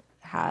to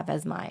have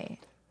as my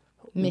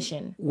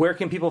mission. Where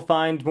can people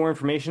find more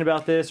information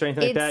about this or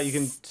anything like that? You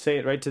can say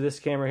it right to this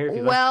camera here if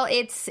you like.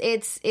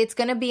 It's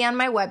going to be on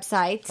my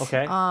website.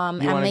 Okay. I'm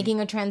making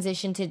a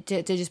transition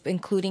to just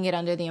including it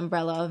under the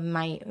umbrella of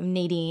my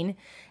Nadine,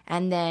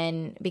 and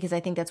then because I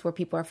think that's where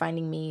people are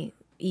finding me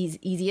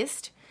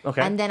easiest. Okay.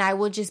 And then I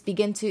will just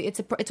begin to. It's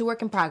a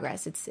work in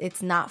progress.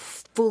 It's not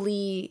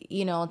fully,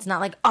 it's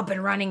not like up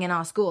and running in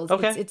all schools.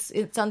 Okay.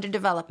 It's under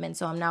development.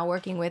 So I'm now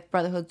working with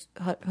Brotherhood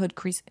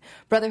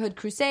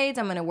Crusades.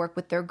 I'm going to work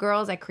with their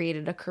girls. I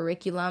created a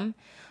curriculum.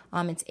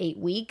 It's 8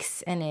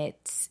 weeks, and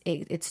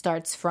it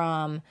starts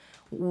from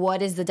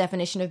what is the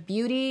definition of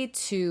beauty,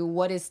 to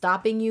what is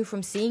stopping you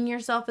from seeing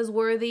yourself as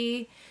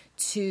worthy,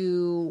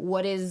 to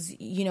what is,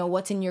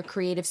 what's in your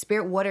creative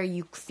spirit, what are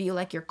you feel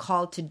like you're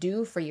called to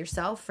do for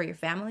yourself, for your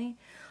family,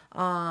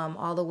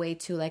 all the way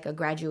to like a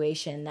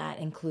graduation that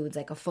includes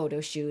like a photo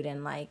shoot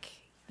and like,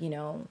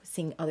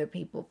 seeing other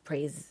people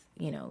praise,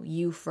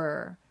 you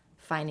for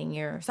finding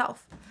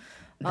yourself.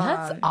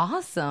 That's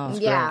awesome.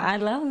 Yeah. I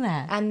love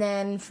that. And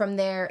then from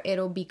there,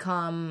 it'll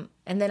become,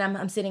 and then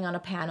I'm sitting on a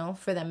panel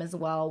for them as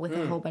well with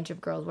a whole bunch of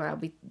girls where I'll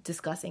be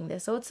discussing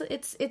this. So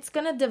it's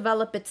going to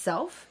develop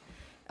itself.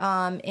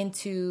 I'm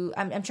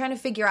trying to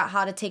figure out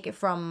how to take it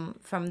from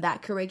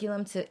that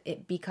curriculum to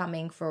it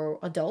becoming for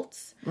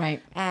adults,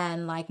 right?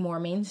 And like more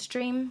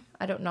mainstream.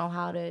 I don't know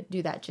how to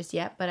do that just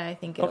yet, but I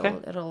think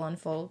it'll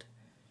unfold.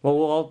 Well,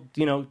 we'll all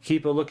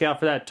keep a lookout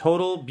for that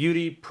Total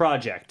Beauty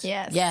Project.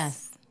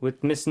 Yes.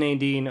 With Miss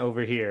Nadine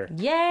over here.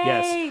 Yay!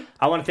 Yes.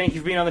 I want to thank you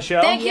for being on the show.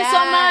 Thank you so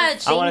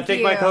much. I want to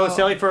thank my co-host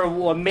Ellie for an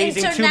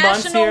amazing 2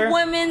 months here. International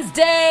Women's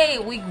Day.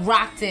 We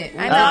rocked it.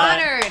 I'm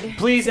honored.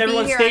 Please,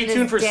 everyone, stay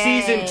tuned for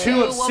season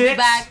 2 of 6. We'll be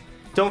back.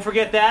 Don't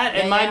forget that.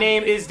 And my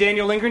name is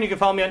Daniel Lindgren. You can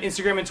follow me on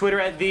Instagram and Twitter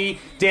at the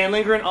Dan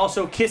Lindgren.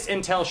 Also, Kiss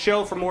and Tell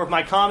Show for more of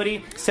my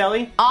comedy.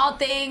 Sally? All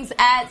things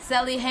at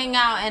Sally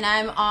Hangout, and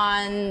I'm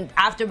on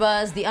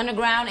AfterBuzz, The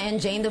Underground, and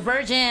Jane the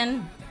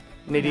Virgin.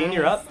 Nadine,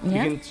 you're up.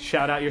 Yeah. You can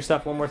shout out your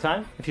stuff one more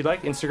time if you'd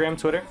like. Instagram,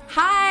 Twitter.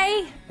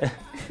 Hi,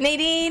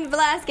 Nadine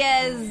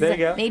Velasquez. There you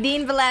go.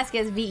 Nadine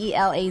Velasquez,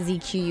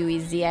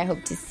 VELAZQUEZ. I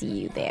hope to see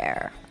you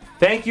there.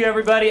 Thank you,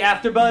 everybody.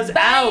 AfterBuzz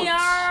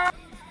out.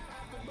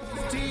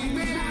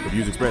 The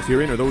views expressed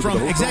herein are those from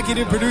of the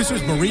executive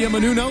producers Maria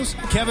Menounos,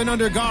 Kevin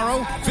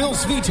Undergaro, Phil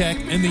Svitek,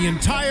 and the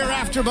entire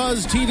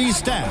AfterBuzz TV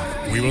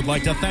staff. We would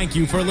like to thank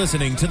you for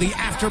listening to the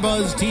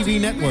AfterBuzz TV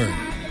network.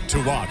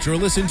 To watch or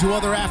listen to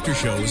other after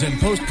shows and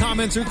post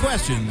comments or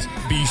questions,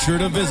 be sure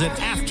to visit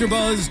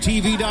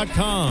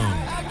AfterBuzzTV.com.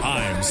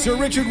 I'm Sir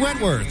Richard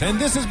Wentworth, and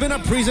this has been a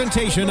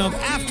presentation of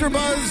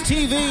AfterBuzz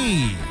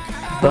TV.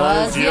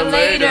 Buzz you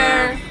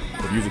later.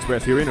 The views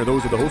expressed herein are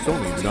those of the hosts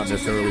only and do not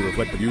necessarily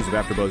reflect the views of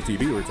AfterBuzz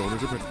TV or its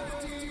owners or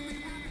principals.